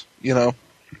is, So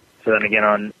then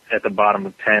again, at the bottom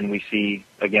of 10, we see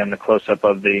again the close up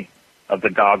of the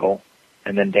goggle,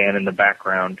 and then Dan in the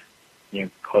background,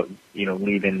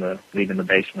 leaving the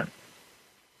basement.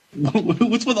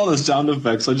 What's with all the sound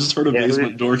effects? I just heard a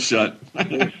basement door shut.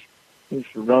 He's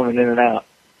roaming in and out.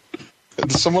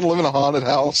 Does someone live in a haunted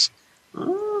house?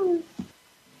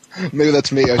 Maybe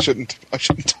that's me. I shouldn't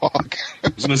talk. I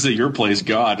was going to say your place,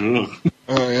 God. Ugh.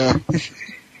 Oh yeah.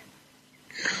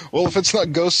 Well, if it's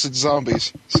not ghosts, it's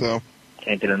zombies. So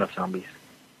can't get enough zombies.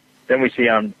 Then we see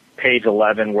on page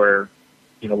 11 where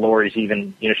Laurie's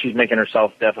even she's making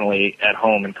herself definitely at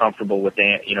home and comfortable with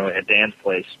Dan, at Dan's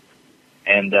place,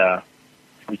 and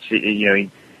we see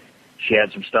she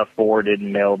had some stuff forwarded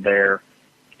and mailed there,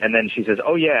 and then she says,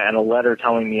 "Oh yeah, and a letter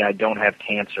telling me I don't have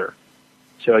cancer."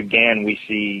 So again, we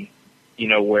see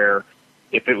where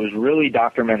if it was really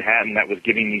Dr. Manhattan that was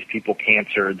giving these people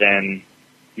cancer, then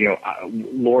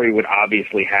Laurie would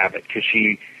obviously have it because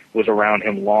she was around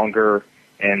him longer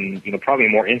and probably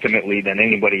more intimately than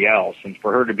anybody else. And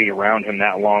for her to be around him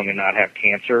that long and not have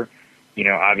cancer,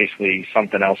 obviously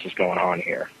something else is going on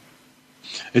here.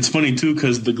 It's funny too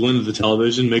because the glint of the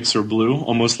television makes her blue,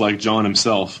 almost like John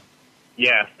himself.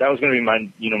 Yeah, that was going to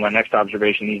be my next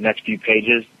observation. These next few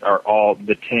pages are all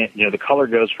the tint. The color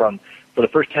goes from, for the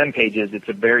first 10 pages, it's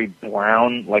a very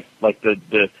brown, like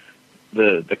the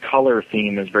color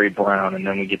theme is very brown, and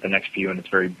then we get the next few and it's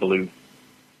very blue.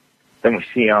 Then we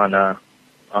see on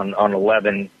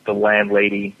 11 the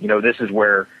landlady. This is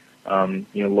where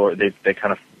Lord, they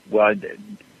kind of, well,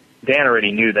 Dan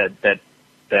already knew that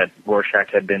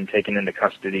Rorschach had been taken into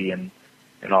custody and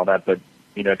all that, but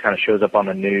it kind of shows up on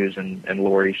the news, and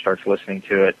Laurie starts listening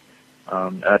to it.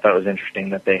 And I thought it was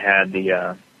interesting that they had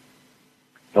the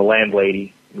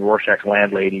landlady, Rorschach's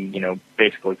landlady,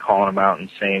 basically calling him out and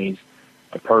saying he's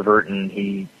a pervert, and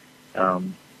he,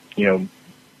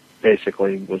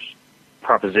 basically was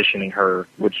propositioning her,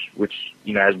 which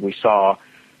as we saw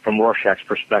from Rorschach's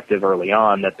perspective early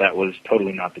on, that was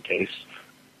totally not the case,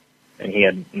 and he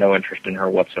had no interest in her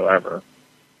whatsoever.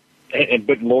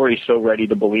 But Laurie's so ready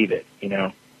to believe it,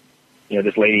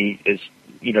 this lady is,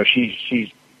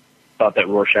 she's thought that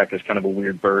Rorschach is kind of a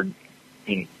weird bird,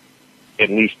 at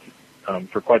least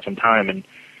for quite some time, and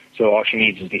so all she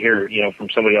needs is to hear, from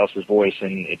somebody else's voice,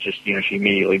 and it just, she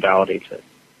immediately validates it.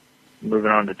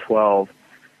 Moving on to 12.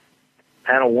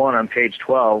 Panel 1 on page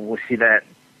 12, we'll see that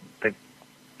the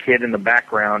kid in the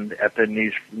background at the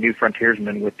New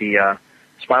Frontiersman with the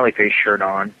smiley face shirt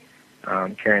on,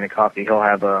 carrying a coffee. He'll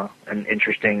have an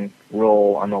interesting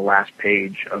role on the last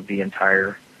page of the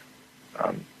entire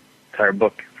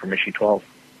book from issue 12.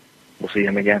 We'll see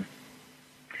him again.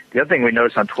 The other thing we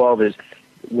notice on 12 is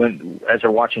as they're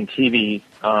watching TV,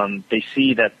 they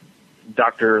see that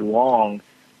Dr. Long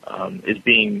is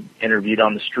being interviewed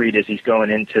on the street as he's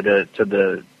going into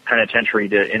the penitentiary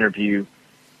to interview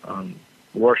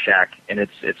Rorschach, and it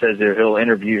says that he'll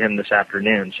interview him this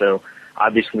afternoon. So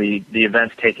obviously the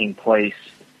events taking place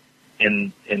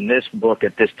in this book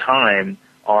at this time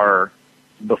are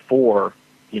before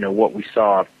what we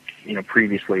saw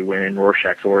previously when in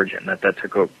Rorschach's origin, that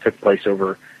took place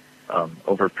over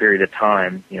a period of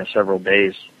time, several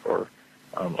days or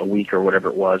a week or whatever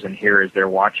it was. And here, as they're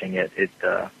watching it,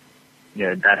 that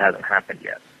hasn't happened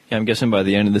yet. Yeah, I'm guessing by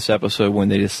the end of this episode, when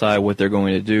they decide what they're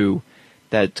going to do,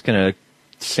 that's going to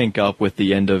sync up with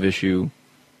the end of issue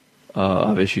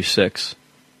 6.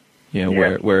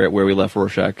 Where we left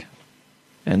Rorschach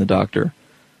and the Doctor.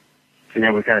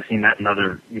 So we've kind of seen that in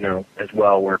other, as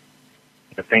well, where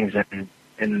things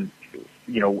in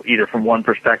either from one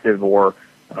perspective or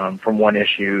from one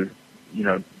issue,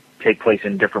 take place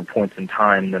in different points in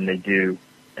time than they do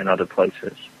in other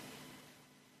places.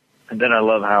 And then I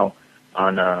love how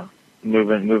on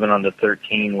moving on to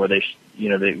 13, where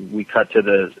we cut to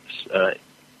the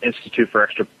Institute for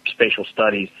Extra Spatial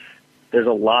Studies. there's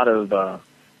a lot of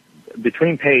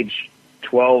between page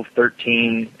 12,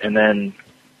 13, and then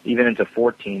even into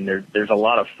 14. There's a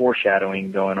lot of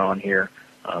foreshadowing going on here,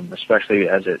 especially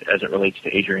as it relates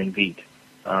to Adrian Veidt.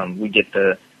 We get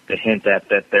the hint that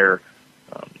they're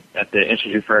at the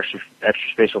Institute for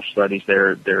Extraspatial Studies.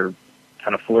 They're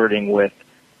kind of flirting with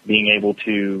being able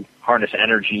to harness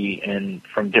energy and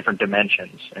from different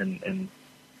dimensions and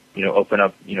open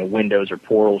up windows or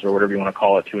portals or whatever you want to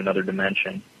call it to another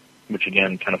dimension, which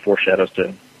again kind of foreshadows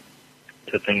to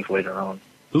things later on.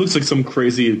 It looks like some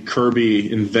crazy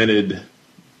Kirby invented,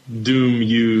 Doom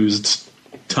used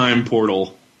time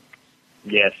portal.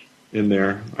 Yes. In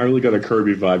there, I really got a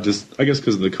Kirby vibe. Just I guess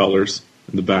because of the colors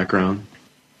in the background.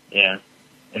 Yeah,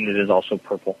 and it is also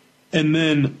purple. And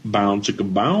then, bow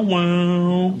chicka bow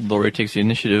wow. Laurie takes the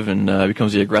initiative and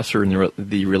becomes the aggressor in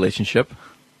the relationship.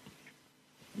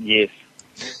 Yes.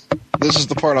 This is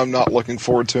the part I'm not looking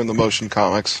forward to in the motion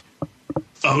comics.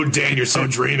 Oh, Dan, you're so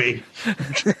dreamy.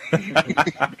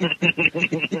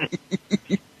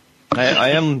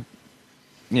 I am,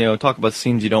 talk about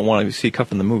scenes you don't want to see cut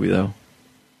from the movie, though.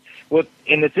 Well,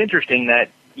 and it's interesting that,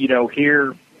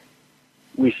 here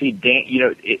we see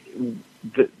Dan,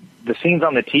 the scenes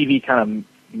on the TV kind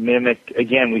of mimic,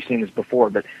 again, we've seen this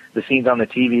before, but the scenes on the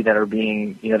TV that are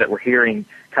being, that we're hearing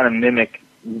kind of mimic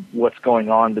what's going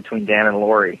on between Dan and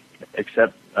Laurie,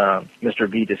 except Mr.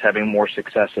 Veidt is having more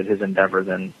success at his endeavor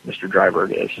than Mr.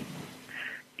 Dryberg is.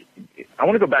 I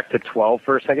want to go back to 12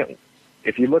 for a second.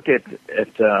 If you look at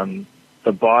the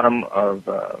bottom of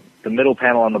the middle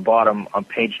panel on the bottom on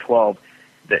page 12,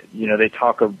 that they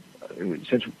talk of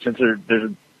since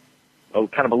there's a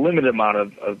kind of a limited amount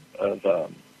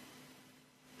of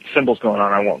symbols going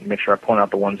on. I won't make sure I point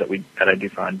out the ones that I do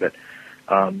find, but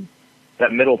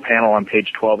that middle panel on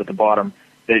page 12 at the bottom,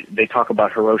 they talk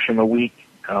about Hiroshima Week,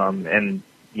 and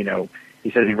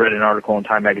he says he read an article in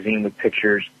Time Magazine with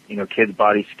pictures, kids'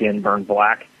 body skin burned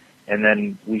black, and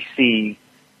then we see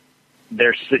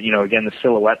their, again, the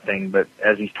silhouette thing, but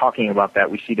as he's talking about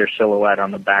that, we see their silhouette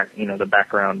on the back, the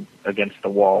background against the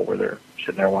wall where they're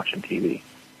sitting there watching TV.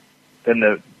 Then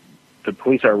the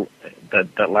police are,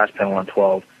 that last panel on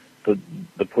 12,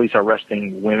 the police are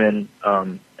arresting women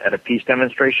at a peace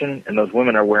demonstration, and those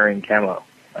women are wearing camo.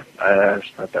 I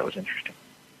just thought that was interesting.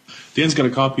 Dan's got a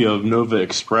copy of Nova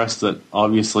Express that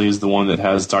obviously is the one that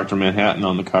has Dr. Manhattan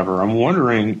on the cover. I'm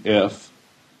wondering if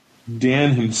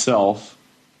Dan himself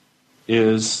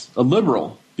is a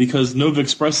liberal, because Nova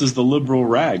Express is the liberal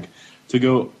rag to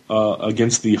go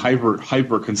against the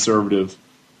hyper-conservative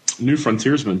New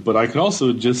Frontiersman. But I could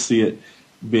also just see it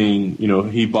being,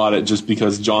 he bought it just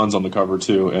because John's on the cover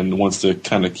too and wants to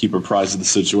kind of keep apprised of the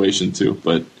situation too.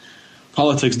 But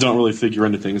politics don't really figure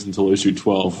into things until issue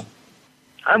 12.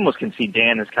 I almost can see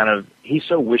Dan as he's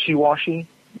so wishy-washy,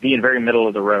 being very middle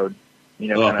of the road.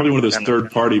 Probably one of those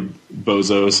third-party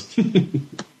bozos.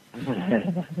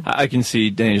 I can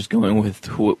see Dan just going with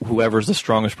whoever's the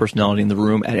strongest personality in the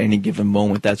room at any given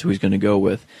moment. That's who he's going to go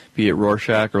with, be it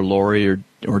Rorschach or Laurie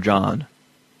or John.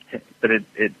 But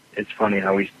it's funny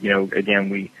how we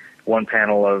one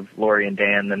panel of Laurie and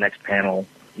Dan, the next panel,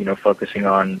 focusing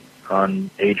on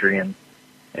Adrian,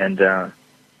 and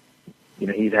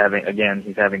he's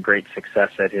having great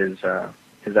success at his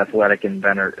athletic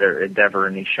endeavor,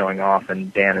 and he's showing off,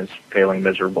 and Dan is failing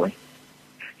miserably.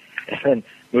 And then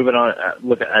moving on,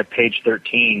 look at page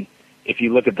 13. If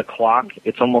you look at the clock,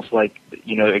 it's almost like,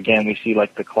 again, we see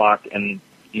like the clock, and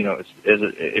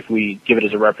if we give it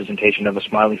as a representation of a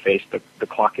smiley face, the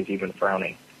clock is even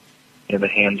frowning. The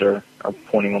hands are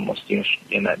pointing almost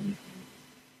in that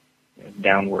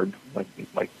downward,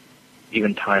 like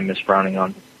even time is frowning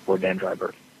on for Dan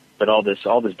Dryberg. But all this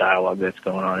dialogue that's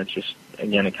going on, it's just,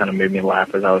 again, it kind of made me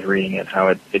laugh as I was reading it, how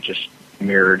it just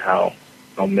mirrored how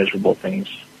miserable things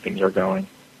are going.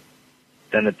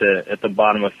 Then at the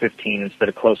bottom of 15, instead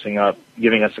of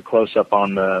giving us a close-up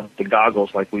on the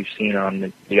goggles like we've seen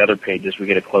on the other pages, we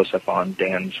get a close-up on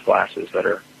Dan's glasses that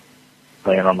are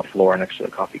laying on the floor next to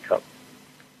the coffee cup,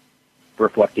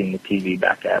 reflecting the TV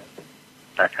back out.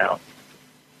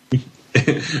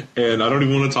 And I don't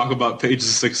even want to talk about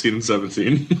pages 16 and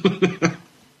 17.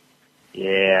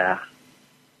 Yeah.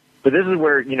 But this is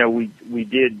where, we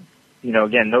did,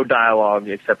 again, no dialogue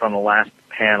except on the last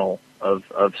panel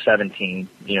of 17,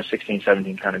 16,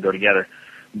 17 kind of go together.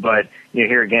 But,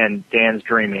 here again, Dan's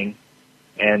dreaming,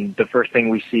 and the first thing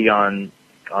we see on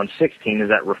 16 is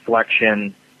that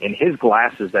reflection in his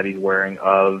glasses that he's wearing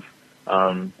of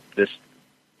this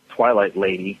Twilight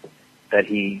lady that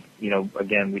he,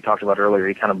 again, we talked about earlier,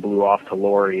 he kind of blew off to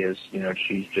Laurie as,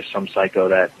 she's just some psycho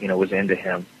that, was into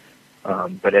him.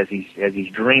 But as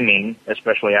he's dreaming,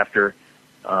 especially after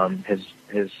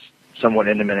his somewhat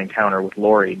intimate encounter with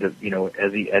Laurie,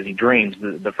 as he dreams,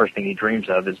 the first thing he dreams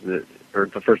of is the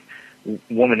first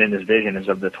woman in his vision is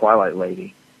of the Twilight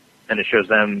Lady, and it shows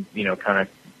them, kind of,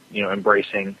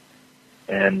 embracing,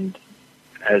 and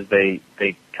as they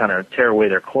kind of tear away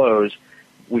their clothes,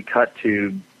 we cut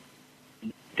to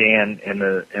Dan and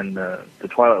the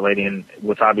Twilight Lady, and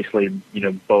what's obviously,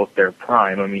 both their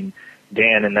prime. I mean,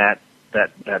 Dan in that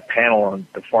panel on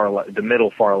the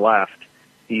middle far left,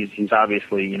 he's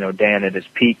obviously, Dan at his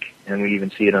peak, and we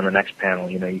even see it on the next panel.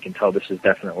 You can tell this is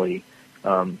definitely,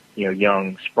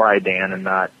 young, spry Dan and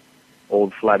not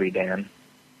old, flabby Dan.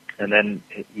 And then,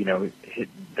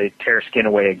 they tear skin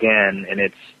away again, and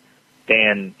it's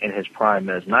Dan in his prime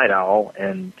as Night Owl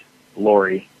and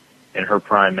Laurie in her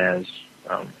prime as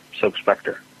Silk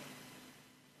Spectre.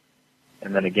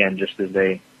 And then again, just as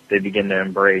they begin to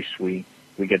embrace, we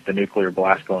get the nuclear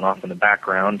blast going off in the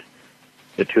background.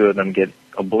 The two of them get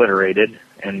obliterated,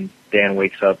 and Dan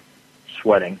wakes up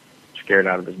sweating, scared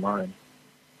out of his mind.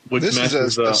 This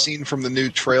is a scene from the new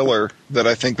trailer that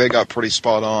I think they got pretty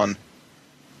spot on.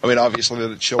 I mean, obviously they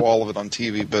didn't show all of it on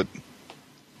TV, but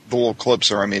the little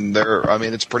clips are,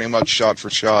 it's pretty much shot for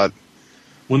shot.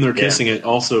 When they're kissing, it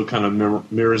also kind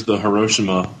of mirrors the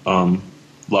Hiroshima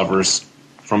lovers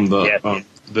from the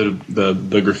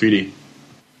graffiti.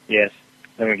 Yes.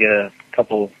 Then we get a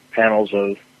couple panels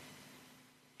of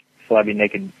flabby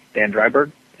naked Dan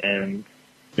Dryberg, and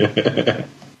as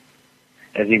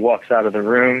he walks out of the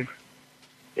room,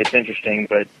 it's interesting,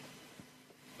 but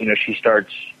she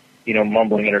starts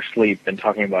mumbling in her sleep and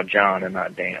talking about John and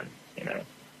not Dan.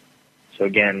 So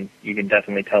again, you can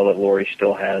definitely tell that Laurie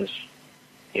still has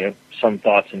some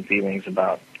thoughts and feelings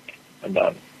about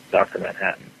Dr.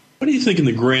 Manhattan. What do you think in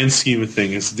the grand scheme of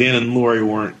things? Dan and Laurie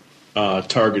weren't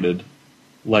targeted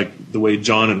like the way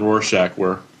John and Rorschach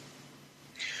were.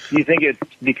 Do you think it's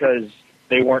because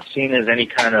they weren't seen as any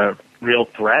kind of real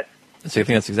threat? So I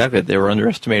think that's exactly it. They were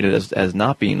underestimated as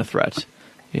not being a threat.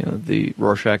 The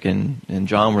Rorschach and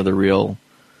John were the real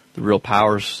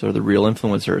powers, or the real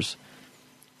influencers.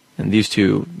 And these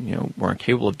two, weren't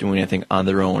capable of doing anything on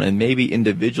their own. And maybe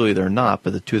individually they're not,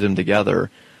 but the two of them together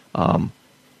was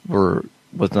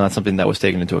not something that was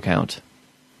taken into account.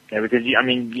 Yeah, because,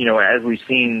 as we've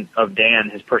seen of Dan,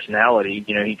 his personality,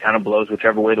 he kind of blows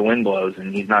whichever way the wind blows,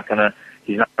 and he's not gonna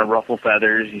ruffle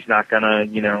feathers. He's not gonna,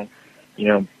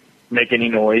 make any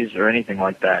noise or anything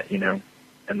like that, And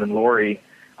then Laurie,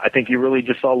 I think you really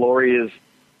just saw Laurie as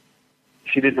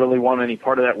she didn't really want any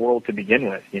part of that world to begin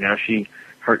with.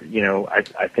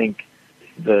 I think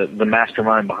the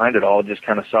mastermind behind it all just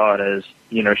kind of saw it as,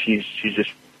 she's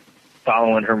just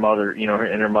following her mother, in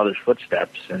her mother's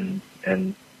footsteps, and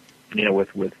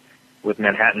with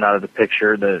Manhattan out of the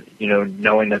picture,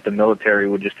 knowing that the military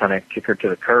would just kind of kick her to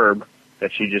the curb,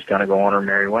 that she just kind of go on her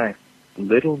merry way.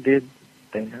 Little did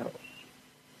they know.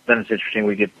 Then it's interesting.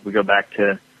 We go back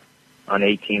to on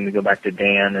 18. We go back to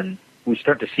Dan, and we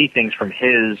start to see things from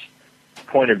his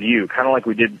point of view, kind of like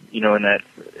we did, in that,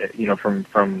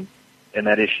 from in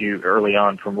that issue early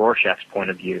on, from Rorschach's point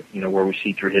of view, where we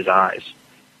see through his eyes.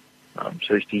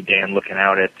 So you see Dan looking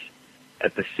out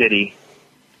at the city,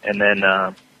 and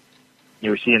then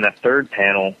we see in that third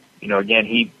panel, again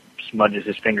he smudges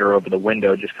his finger over the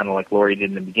window, just kind of like Laurie did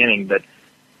in the beginning. But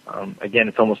again,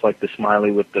 it's almost like the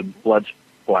smiley with the blood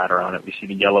splatter on it. We see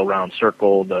the yellow round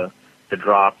circle, the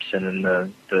drops, and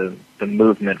then the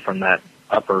movement from that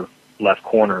upper left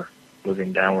corner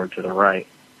moving downward to the right.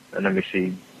 And then we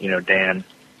see, Dan,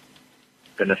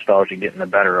 the nostalgia getting the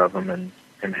better of him, and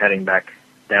him heading back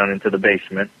down into the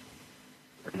basement.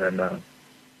 And then,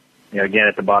 again,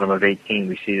 at the bottom of 18,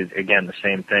 we see, again, the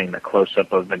same thing, the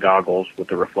close-up of the goggles with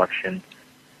the reflection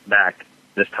back,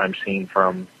 this time seen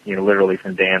from, literally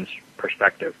from Dan's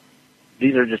perspective.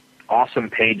 These are just awesome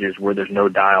pages where there's no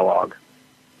dialogue,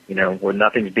 where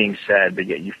nothing's being said, but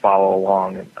yet you follow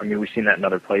along. And, I mean, we've seen that in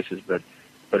other places, but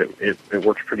it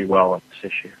works pretty well on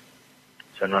this issue.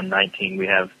 So on 19, we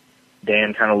have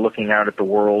Dan kind of looking out at the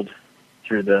world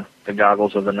through the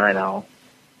goggles of the Night Owl,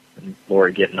 and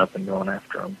Laurie getting up and going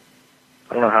after him.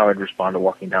 I don't know how I'd respond to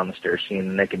walking down the stairs seeing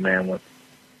a naked man with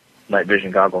night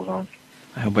vision goggles on.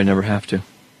 I hope I never have to.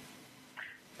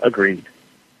 Agreed.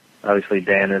 Obviously,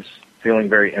 Dan is feeling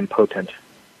very impotent.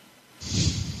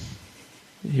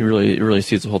 He really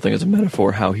sees the whole thing as a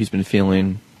metaphor, how he's been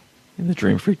feeling. The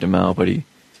dream freaked him out, but he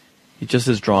just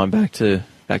is drawn back to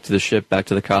the ship, back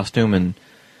to the costume,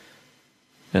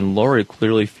 and Laurie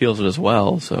clearly feels it as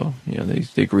well. So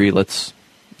they agree, let's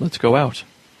go out.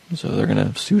 So they're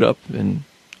gonna suit up and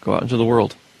go out into the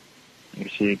world. You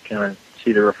see kind of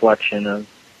see the reflection of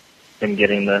him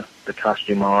getting the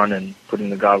costume on and putting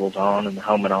the goggles on and the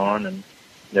helmet on, and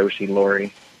there we see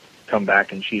Laurie come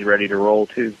back and she's ready to roll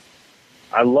too.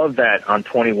 I love that on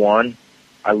 21.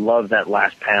 I love that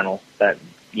last panel, that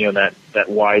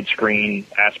widescreen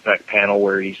aspect panel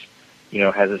where he's,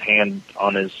 has his hand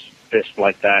on his fist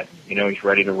like that. He's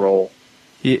ready to roll.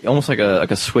 He almost like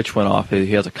a switch went off.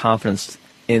 He has a confidence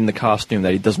in the costume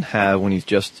that he doesn't have when he's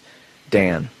just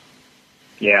Dan.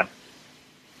 Yeah.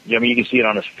 I mean, you can see it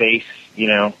on his face.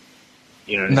 And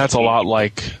that's a lot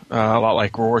like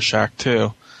Rorschach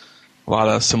too. A lot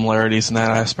of similarities in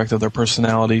that aspect of their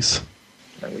personalities.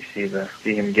 And we see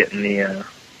him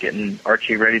getting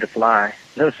Archie ready to fly.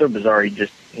 That was so bizarre.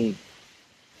 He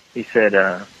said,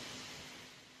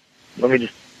 "Let me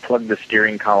just plug the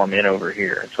steering column in over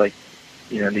here." It's like,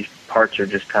 these parts are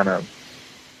just kind of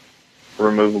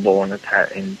removable and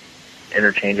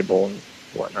interchangeable and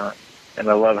whatnot. And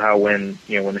I love how when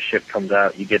the ship comes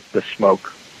out, you get the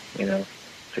smoke, to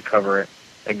cover it.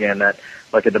 Again, that,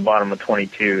 like at the bottom of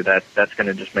 22, that's going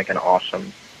to just make an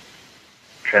awesome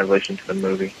translation to the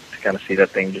movie, to kind of see that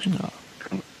thing just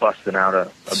busting out a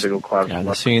big old cloud of smoke.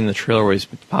 The scene in the trailer where he's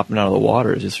popping out of the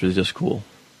water is just cool.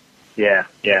 Yeah.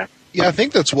 Yeah, I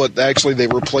think that's what actually they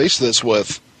replaced this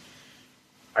with.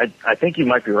 I think you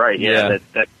might be right. Yeah.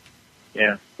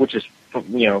 Which is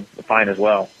fine as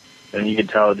well. And you can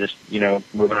tell just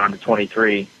moving on to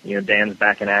 23, Dan's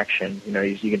back in action.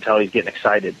 You can tell he's getting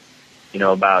excited,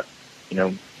 about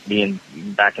being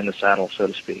back in the saddle, so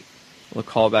to speak. We'll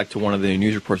call back to one of the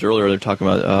news reports earlier. They're talking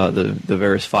about the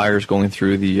various fires going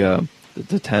through the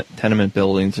tenement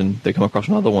buildings, and they come across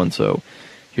another one. So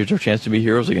here's our chance to be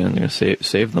heroes again. They're going to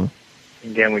save them.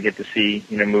 Again, we get to see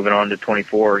moving on to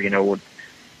 24.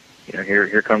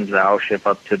 Here comes the owl ship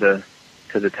up to the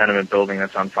tenement building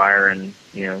that's on fire, and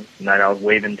Night Owl's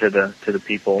waving to the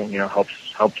people.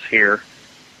 Helps here,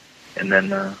 and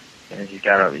then and he's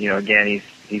got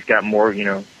he's got more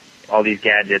all these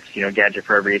gadgets, gadget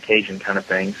for every occasion kind of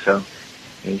thing. So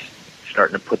he's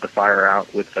starting to put the fire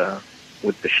out with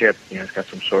the ship. It's got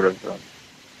some sort of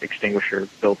extinguisher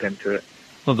built into it.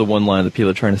 Love the one line that people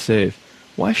are trying to save.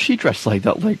 Why is she dressed like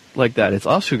that? Like that? It's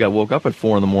us who got woke up at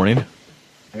 4 a.m.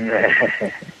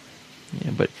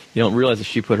 Yeah, but you don't realize that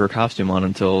she put her costume on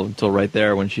until right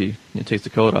there when she takes the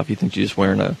coat off. You think she's just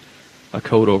wearing a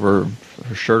coat over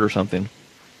her shirt or something.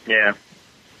 Yeah.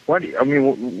 Why do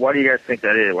you guys think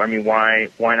that is? I mean, why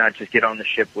not just get on the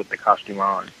ship with the costume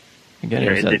on? Again,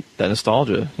 it's that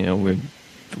nostalgia.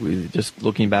 We just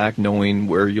looking back, knowing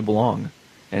where you belong,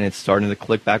 and it's starting to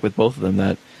click back with both of them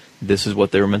that this is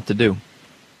what they were meant to do.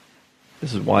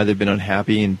 This is why they've been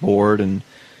unhappy and bored and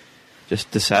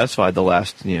just dissatisfied the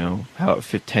last,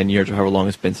 10 years or however long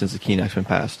it's been since the Keen X-Men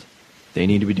passed. They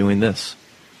need to be doing this.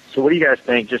 So what do you guys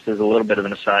think, just as a little bit of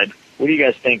an aside, what do you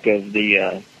guys think of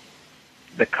the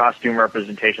costume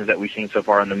representations that we've seen so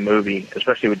far in the movie,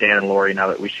 especially with Dan and Laurie, now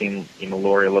that we've seen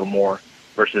Laurie a little more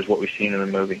versus what we've seen in the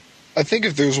movie? I think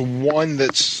if there's one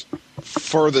that's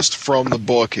furthest from the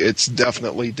book, it's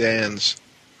definitely Dan's.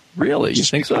 Really? You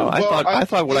think so? I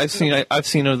thought what I've seen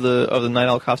of the Night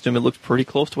Owl costume, it looks pretty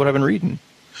close to what I've been reading.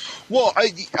 Well,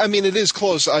 I mean, it is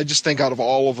close. I just think out of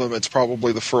all of them, it's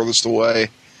probably the furthest away.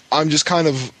 I'm just kind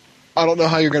of, I don't know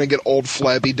how you're going to get old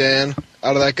flabby Dan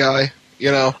out of that guy.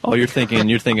 Oh, you're thinking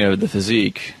of the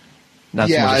physique. Not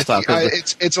so much the style.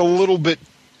 It's a little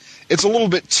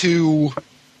bit too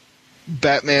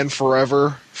Batman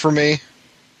Forever for me,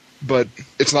 but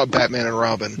it's not Batman and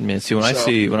Robin. I mean, see, when I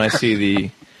see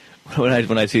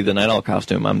the Night Owl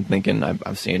costume, I'm thinking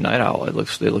I'm seeing Night Owl. It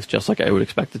looks just like I would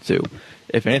expect it to.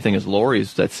 If anything, it's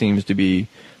Laurie's that seems to be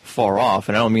far off,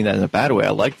 and I don't mean that in a bad way. I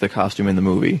like the costume in the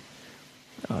movie.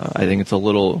 I think it's a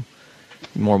little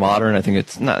more modern. I think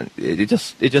it's not. It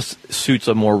just suits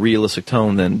a more realistic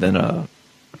tone than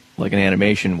like an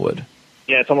animation would.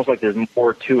 Yeah, it's almost like there's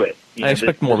more to it. I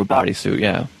expect more of a bodysuit.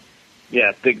 Yeah.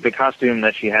 Yeah, the costume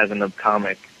that she has in the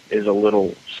comic is a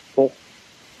little simple.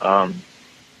 And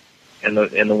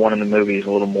the one in the movie is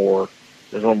a little more.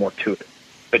 There's a little more to it.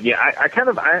 But yeah,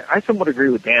 I somewhat agree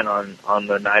with Dan on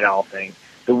the Night Owl thing.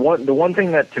 The one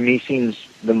thing that to me seems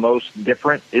the most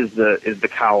different is the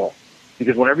cowl,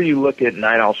 because whenever you look at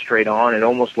Night Owl straight on, it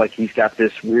almost like he's got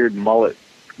this weird mullet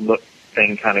look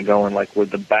thing kind of going, like with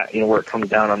the back, where it comes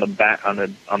down on the back on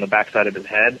the backside of his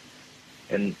head.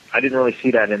 And I didn't really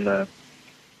see that in the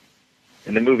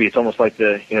movie. It's almost like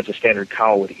it's a standard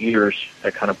cowl with ears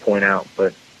that kind of point out,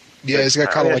 but. Yeah, he's got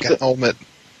kind of like a helmet.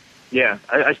 Yeah,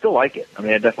 I still like it. I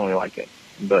mean, I definitely like it,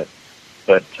 but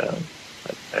I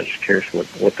was just curious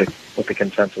what the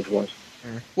consensus was.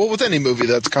 Well, with any movie,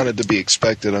 that's kind of to be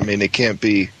expected. I mean, it can't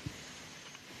be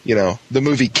the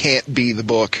movie can't be the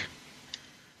book.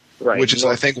 Right. Which is,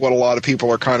 I think, what a lot of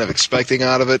people are kind of expecting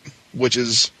out of it, which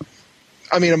is,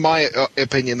 I mean, in my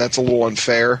opinion, that's a little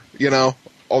unfair,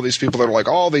 All these people that are like,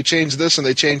 oh, they changed this and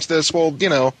they changed this. Well,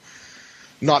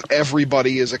 not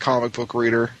everybody is a comic book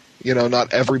reader.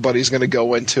 Not everybody's going to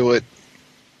go into it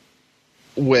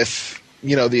with,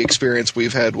 the experience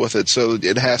we've had with it. So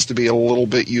it has to be a little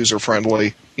bit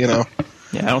user-friendly, Yeah,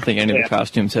 I don't think any of the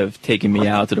costumes have taken me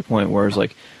out to the point where it's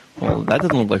like, well, that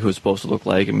doesn't look like who it's supposed to look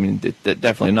like. I mean,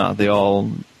 definitely not.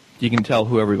 You can tell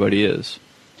who everybody is.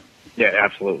 Yeah,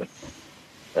 absolutely.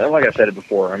 Like I said it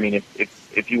before, I mean,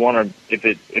 if you want to, if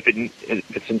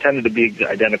it's intended to be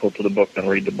identical to the book, then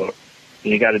read the book.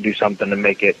 And you got to do something to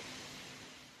make it,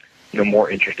 more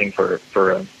interesting for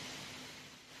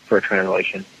a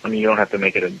translation. I mean, you don't have to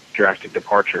make it a drastic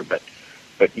departure, but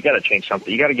you got to change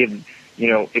something. You got to give,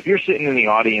 if you're sitting in the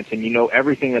audience and you know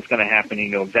everything that's going to happen, you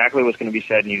know exactly what's going to be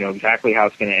said, and you know exactly how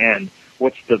it's going to end,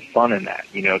 what's the fun in that?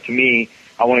 To me,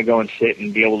 I want to go and sit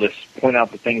and be able to point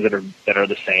out the things that are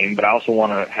the same, but I also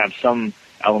want to have some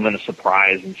element of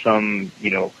surprise and some,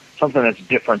 something that's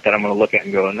different that I'm going to look at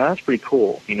and go, no, that's pretty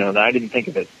cool. That I didn't think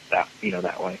of it that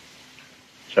way.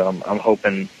 So I'm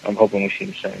hoping we see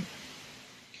the same.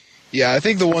 Yeah, I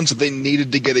think the ones that they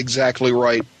needed to get exactly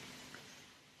right,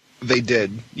 they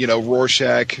did.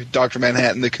 Rorschach, Dr.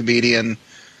 Manhattan, the comedian,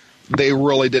 they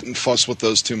really didn't fuss with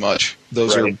those too much.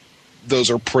 Those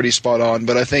are pretty spot on.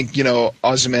 But I think,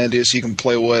 Ozymandias you can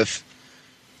play with,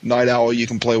 Night Owl you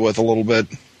can play with a little bit.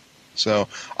 So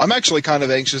I'm actually kind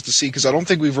of anxious to see, because I don't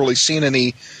think we've really seen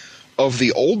any of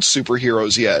the old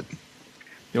superheroes yet.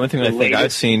 The only thing I think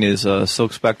I've seen is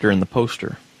Silk Spectre in the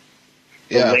poster.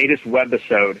 The latest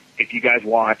webisode, if you guys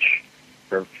watch,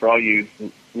 for all you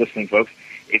listening folks,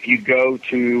 if you go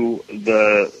to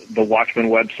the Watchmen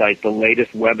website, the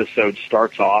latest webisode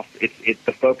starts off.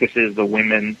 The focus is the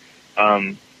women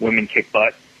kick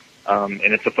butt, and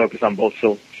it's a focus on both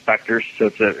Silk Spectres. So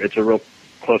it's a real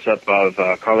close up of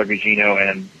Carla Gugino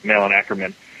and Malin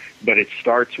Ackerman, but it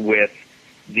starts with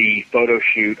the photo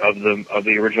shoot of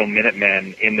the original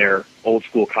Minutemen in their old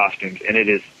school costumes, and it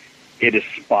is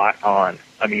spot on.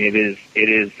 I mean, it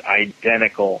is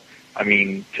identical. I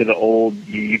mean, to the old,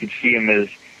 you can see them as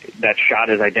that shot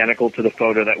is identical to the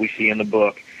photo that we see in the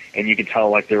book, and you can tell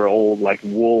like they're old, like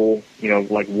wool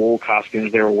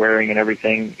costumes they were wearing and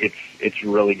everything. It's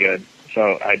really good.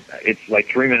 So it's like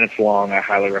 3 minutes long. I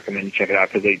highly recommend you check it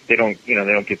out, because they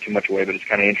don't give too much away, but it's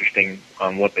kind of interesting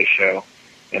on what they show,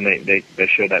 and they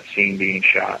show that scene being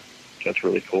shot. So that's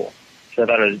really cool. So I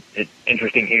thought it's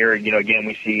interesting here. Again,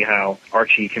 we see how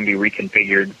Archie can be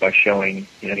reconfigured by showing,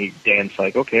 Dan's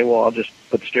like, okay, well, I'll just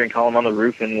put the steering column on the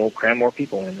roof and we'll cram more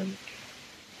people in.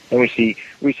 And we've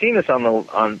seen this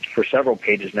on for several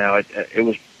pages now. It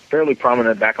was fairly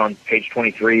prominent back on page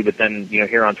 23, but then,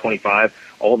 here on 25,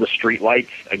 all the street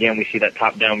lights, again, we see that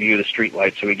top-down view of the street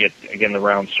lights. So we get, again, the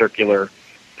round circular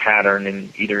pattern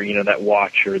in either, that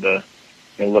watch or the,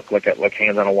 look like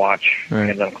hands on a watch, right,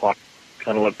 hands on a clock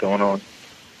kind of look going on.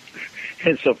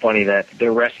 It's so funny that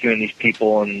they're rescuing these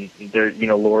people, and they're,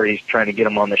 Laurie's trying to get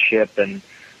them on the ship, and,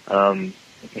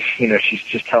 she's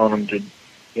just telling them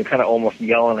to, kind of almost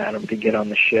yelling at them to get on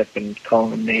the ship and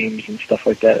calling them names and stuff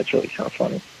like that. It's really kind of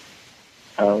funny.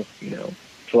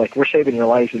 So like, we're saving your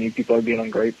lives and you people are being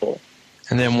ungrateful.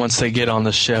 And then once they get on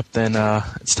the ship, then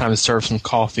it's time to serve some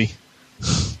coffee.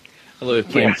 I love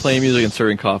playing music and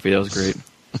serving coffee. That was great.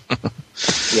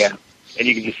 Yeah. And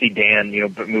you can just see Dan,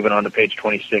 moving on to page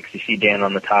 26, you see Dan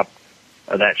on the top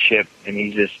of that ship, and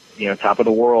he's just, top of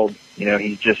the world. He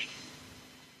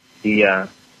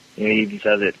even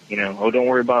says it, oh, don't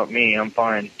worry about me, I'm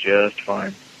fine, just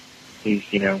fine. He's,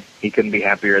 he couldn't be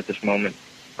happier at this moment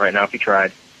right now if he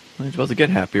tried. Well, he's about to get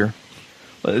happier.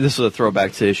 Well, this is a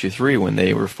throwback to issue 3 when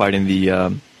they were fighting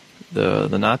the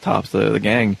Knot Tops, the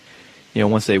gang.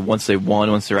 Once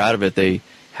they're out of it, they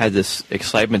had this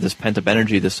excitement, this pent-up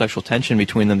energy, this sexual tension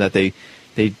between them that they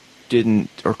didn't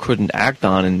or couldn't act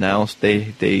on, and now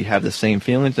they have the same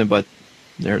feelings, but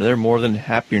they're more than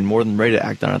happy and more than ready to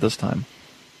act on it this time.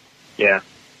 Yeah.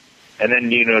 And then,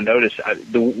 notice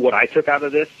what I took out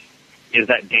of this is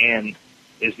that Dan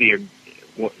is the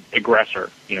aggressor,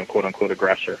 quote-unquote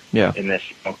aggressor in this.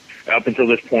 Up until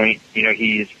this point,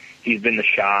 he's been the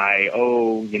shy,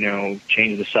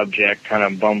 change the subject, kind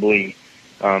of bumbly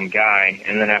guy.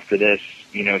 And then after this,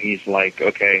 he's like,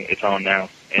 okay, it's on now.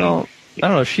 And, I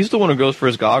don't know. She's the one who goes for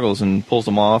his goggles and pulls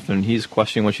them off, and he's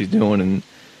questioning what she's doing.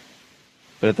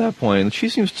 But at that point, she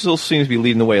still seems to be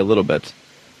leading the way a little bit.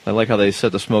 I like how they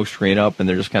set the smoke screen up, and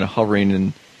they're just kind of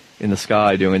hovering in the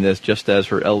sky doing this, just as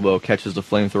her elbow catches the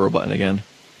flamethrower button again.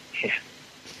 Yeah.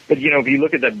 But if you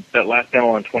look at that last panel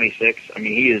on 26, I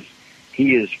mean,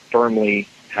 he is firmly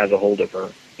has a hold of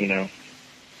her.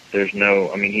 There's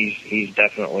no. I mean, he's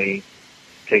definitely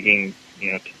taking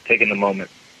the moment.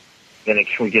 Then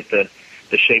we get the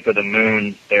shape of the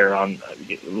moon there on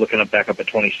looking back up at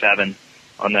 27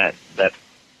 on that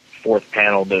fourth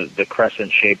panel, the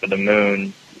crescent shape of the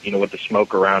moon, with the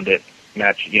smoke around it.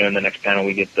 Match, in the next panel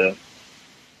we get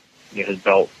his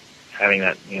belt having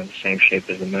that, the same shape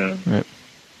as the moon. Right.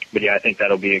 But yeah, I think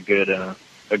that'll be a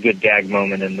good gag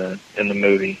moment in the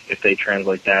movie if they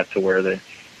translate that to where that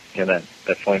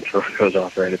flamethrower goes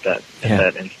off right at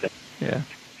that instant. Yeah.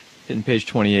 In page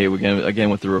 28, again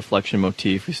with the reflection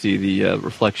motif, we see the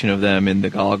reflection of them in the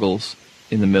goggles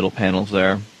in the middle panels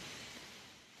there.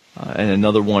 And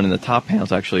another one in the top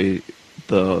panels, actually,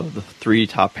 the three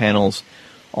top panels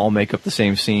all make up the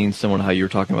same scene, similar to how you were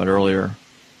talking about earlier.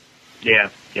 Yeah,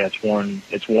 it's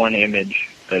one image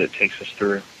that it takes us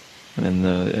through. And then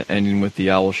the ending with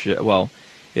the owl ship. Well,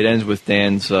 it ends with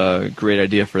Dan's great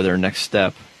idea for their next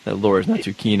step that Laura's not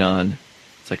too keen on.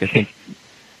 It's like, I think,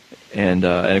 and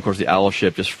of course the owl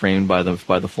ship just framed by the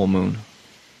full moon.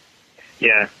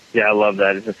 Yeah, I love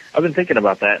that. I've been thinking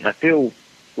about that, and I feel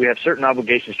we have certain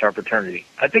obligations to our fraternity.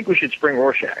 I think we should spring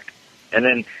Rorschach. And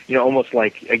then, almost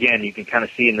like, again, you can kind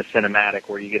of see in the cinematic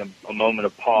where you get a moment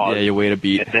of pause. Yeah, you wait a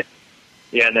beat. And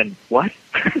then what?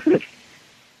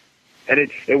 And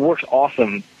it works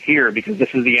awesome here because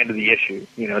this is the end of the issue,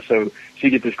 so you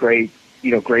get this great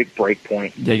break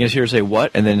point. Yeah, you can just hear her say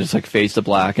what, and then just like fades to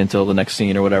black until the next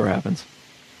scene or whatever happens.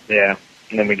 Yeah,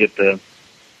 and then we get the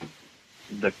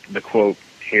quote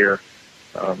here.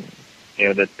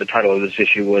 The title of this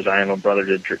issue was "I am a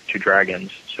brother to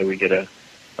dragons," so we get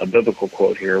a biblical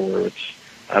quote here where it's,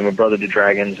 "I'm a brother to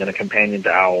dragons and a companion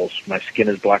to owls. My skin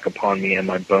is black upon me and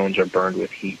my bones are burned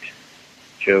with heat."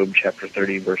 Job chapter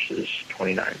 30, verses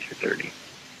 29 through 30.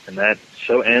 And that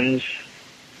so ends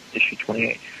issue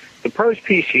 28. The prose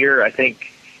piece here, I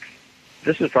think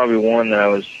this is probably one that I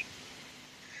was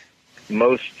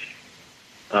most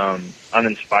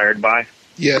uninspired by.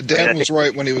 Yeah, Dan was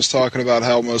right when he was talking about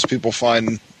how most people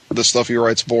find the stuff he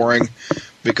writes boring,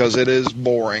 because it is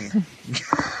boring.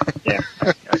 Yeah,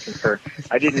 I concur.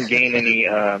 I didn't gain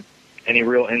any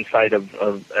real insight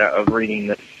of reading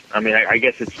this. I mean, I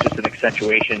guess it's just an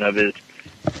accentuation of his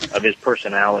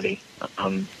personality,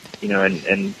 and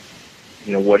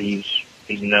what he's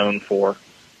known for.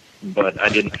 But I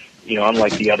didn't,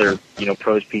 unlike the other,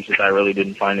 prose pieces, I really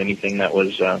didn't find anything that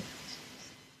was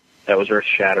earth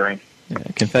shattering. Yeah,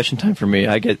 confession time for me.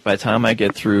 By the time I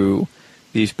get through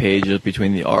these pages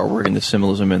between the artwork and the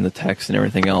symbolism and the text and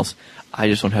everything else, I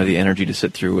just don't have the energy to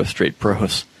sit through a straight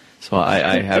prose. So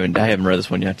I haven't read this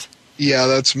one yet. Yeah,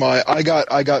 that's I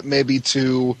got maybe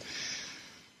to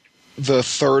the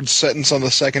third sentence on the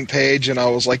second page, and I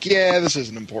was like, yeah, this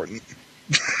isn't important.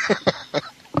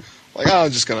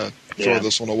 I'm just gonna throw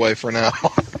this one away for now.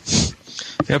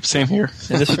 Yep, same here.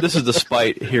 And this is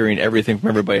despite hearing everything from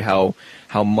everybody how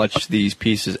much these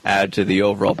pieces add to the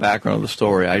overall background of the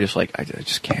story. I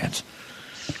just can't.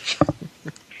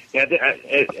 Yeah,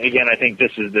 again, I think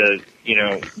this is the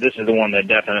one that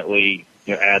definitely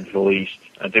adds the least.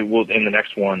 I think in the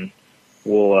next one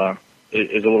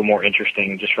is a little more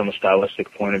interesting just from a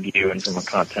stylistic point of view and from a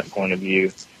content point of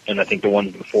view. And I think the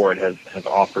ones before it have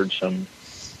offered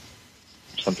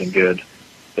something good.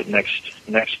 But next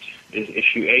is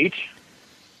issue 8,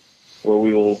 where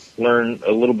we will learn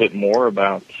a little bit more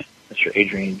about Mr.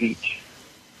 Adrian Veitch.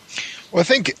 Well, I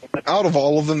think out of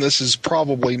all of them, this is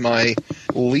probably my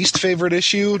least favorite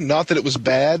issue. Not that it was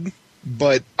bad,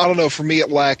 but I don't know. For me, it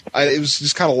was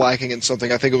just kind of lacking in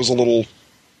something. I think it was a little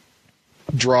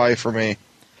dry for me.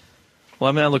 Well,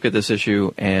 I mean, I look at this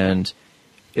issue, and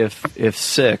if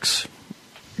 6,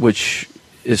 which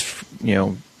is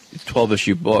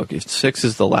 12-issue book, if 6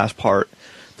 is the last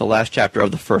chapter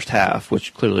of the first half,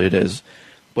 which clearly it is,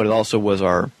 but it also was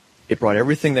it brought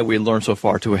everything that we had learned so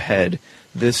far to a head.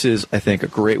 This is, I think, a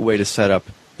great way to set up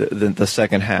the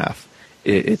second half.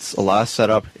 It's a lot of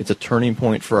setup. It's a turning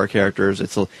point for our characters.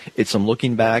 It's some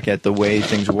looking back at the way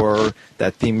things were,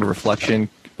 that theme of reflection,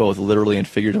 both literally and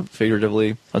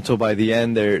figuratively. Until by the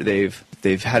end,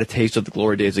 they've had a taste of the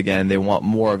glory days again. They want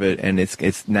more of it, and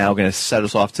it's now going to set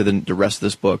us off to the rest of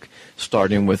this book,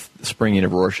 starting with springing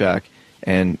of Rorschach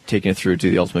and taking it through to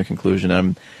the ultimate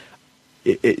conclusion.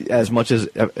 As much as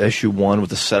issue 1 was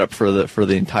the setup for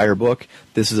the entire book,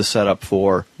 this is a setup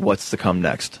for what's to come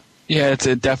next. Yeah,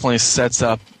 it definitely sets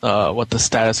up what the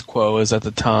status quo is at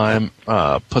the time,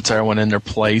 puts everyone in their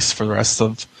place for the rest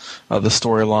of the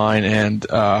storyline, and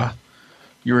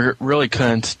you really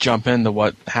couldn't jump into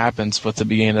what happens with the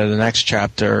beginning of the next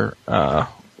chapter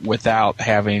without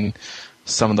having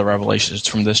some of the revelations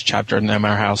from this chapter, no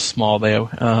matter how small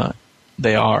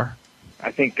they are.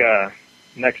 I think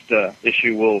next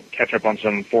issue we'll catch up on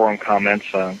some forum comments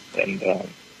and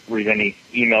read any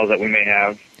emails that we may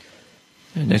have.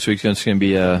 And next week's going to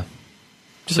be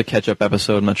just a catch-up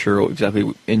episode. I'm not sure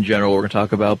exactly in general what we're going to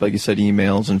talk about, but like you said,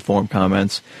 emails and forum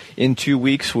comments. In 2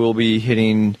 weeks, we'll be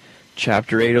hitting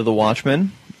Chapter 8 of The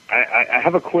Watchmen. I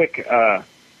have a quick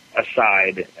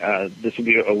aside. This will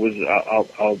be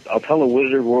I'll tell a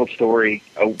Wizard World story,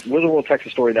 a Wizard World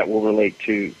Texas story that will relate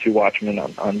to Watchmen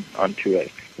on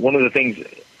 2A. One of the things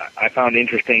I found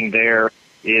interesting there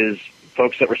is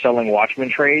folks that were selling Watchmen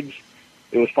trades.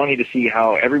 It was funny to see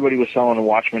how everybody was selling a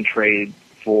Watchmen trade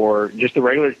for just the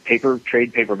regular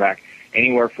trade paperback,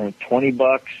 anywhere from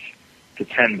 $20 to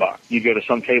 $10. You'd go to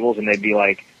some tables and they'd be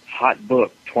like, hot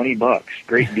book, $20,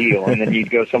 great deal. And then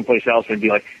you'd go someplace else and it'd be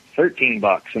like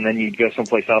 $13. And then you'd go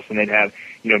someplace else and they'd have,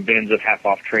 bins of half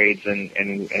off trades and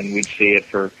we'd see it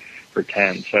for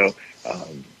 10. So,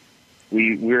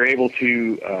 we were able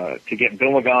to get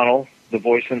Bill McGonnell, the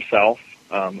voice himself,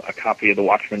 a copy of the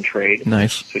Watchmen trade.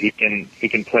 Nice. So he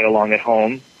can play along at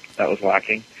home. That was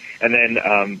lacking. And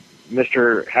then,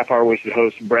 Mr. Half-Hour Wasted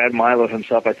host, Brad Milo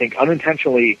himself, I think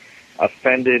unintentionally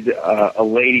offended, a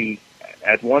lady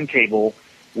at one table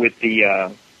with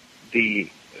the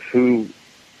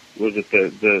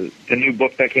new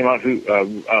book that came out,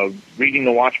 Reading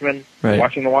the Watchmen, right.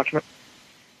 Watching the Watchmen,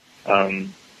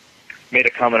 made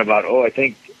a comment about, I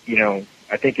think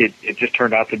it just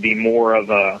turned out to be more of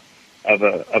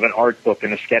an art book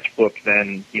and a sketchbook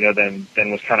than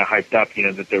was kind of hyped up,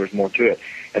 that there was more to it.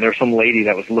 And there was some lady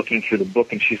that was looking through the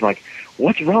book and she's like,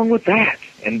 what's wrong with that?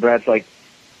 And Brad's like,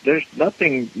 there's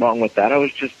nothing wrong with that. I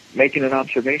was just making an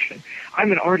observation.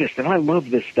 I'm an artist and I love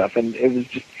this stuff. And it was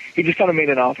he just kind of made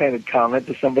an offhanded comment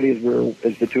to somebody as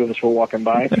the two of us were walking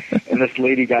by. And this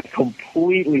lady got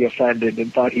completely offended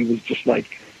and thought he was just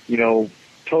like,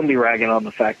 totally ragging on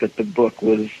the fact that the book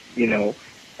was,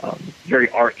 very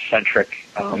art-centric,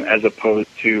 as opposed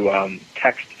to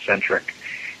text-centric.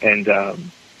 And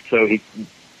so he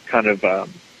kind of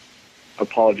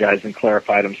apologized and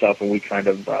clarified himself, and we kind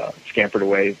of scampered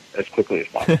away as quickly as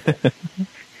possible.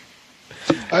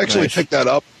 I actually picked that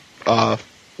up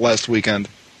last weekend.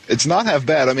 It's not half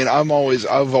bad. I mean, I've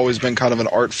always been kind of an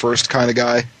art first kind of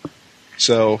guy,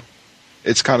 so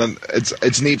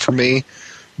it's neat for me.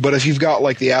 But if you've got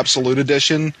like the Absolute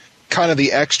Edition, kind of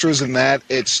the extras in that,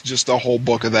 it's just a whole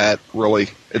book of that. Really,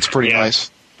 it's pretty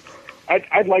nice.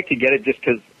 I'd like to get it just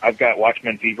because I've got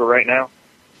Watchmen fever right now,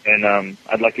 and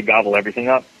I'd like to gobble everything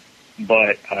up.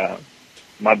 But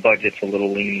my budget's a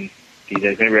little lean these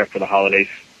days. Maybe after the holidays,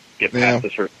 get past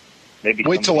this, or maybe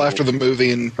wait till after the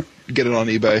movie and get it on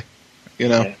eBay.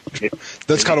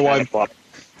 That's kind of why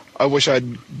I wish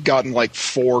I'd gotten like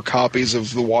 4 copies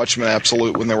of the Watchmen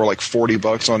Absolute when they were like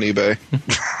 $40 on eBay,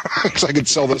 because I could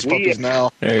sell those puppies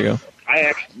now. There you go.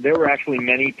 There were actually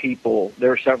many people. There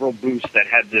were several booths that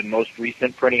had the most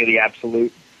recent printing of the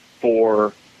Absolute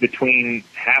for between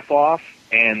half off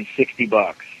and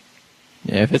 $60.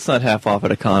 Yeah, if it's not half off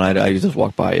at a con, I just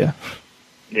walk by you.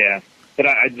 Yeah, but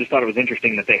I just thought it was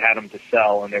interesting that they had them to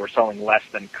sell, and they were selling less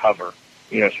than cover.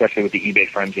 Especially with the eBay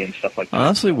frenzy and stuff like that.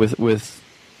 Honestly, with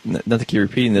not to keep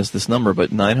repeating this number,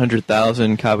 but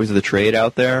 900,000 copies of the trade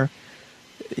out there.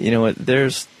 You know what?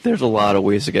 There's a lot of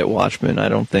ways to get Watchmen. I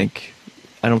don't think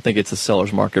it's a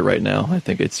seller's market right now. I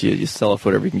think it's you sell it for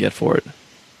whatever you can get for it.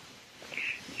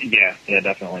 Yeah,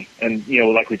 definitely. And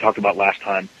like we talked about last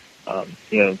time,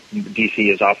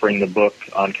 DC is offering the book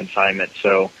on consignment,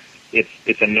 so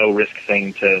it's a no risk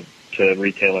thing to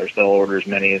retailers. They'll order as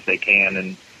many as they can,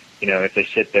 and if they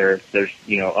sit there, there's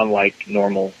unlike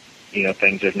normal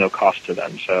things, there's no cost to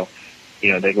them. So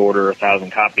they order 1,000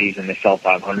 copies and they sell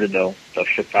 500, they'll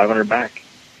ship 500 back,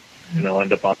 and they'll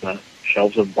end up on the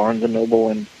shelves of Barnes and Noble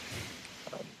and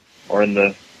or in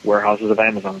the warehouses of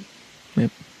Amazon.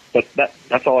 Yep. But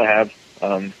that's all I have.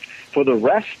 For the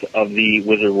rest of the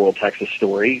Wizard World Texas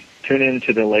story, tune in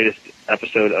to the latest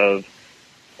episode of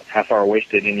Half Hour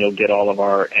Wasted, and you'll get all of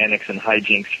our antics and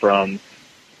hijinks from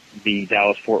the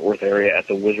Dallas-Fort Worth area at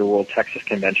the Wizard World Texas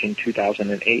Convention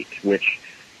 2008, which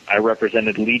I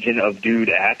represented Legion of Dude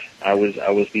at. I was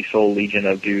the sole Legion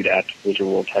of Dude at Wizard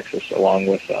World Texas, along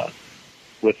with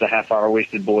the Half Hour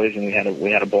Wasted boys, and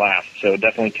we had a blast. So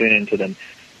definitely tune in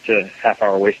to Half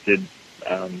Hour Wasted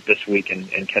this week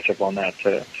and catch up on that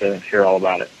to hear all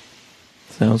about it.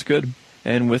 Sounds good.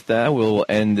 And with that, we'll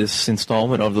end this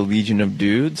installment of the Legion of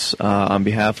Dudes. On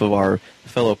behalf of our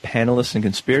fellow panelists and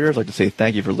conspirators, I'd like to say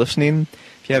thank you for listening.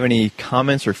 If you have any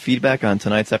comments or feedback on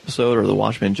tonight's episode or The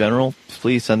Watchmen in general,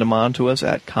 please send them on to us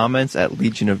at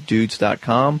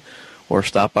comments@legionofdudes.com or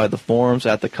stop by the forums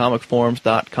at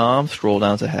thecomicforums.com. Scroll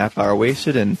down to Half Hour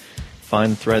Wasted and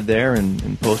find the thread there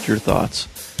and post your thoughts.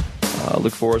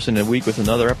 Look for us in a week with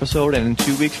another episode, and in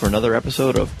 2 weeks for another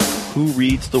episode of Who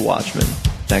Reads the Watchmen.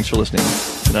 Thanks for listening.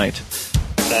 Good night.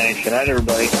 Thanks. Good night,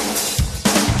 everybody.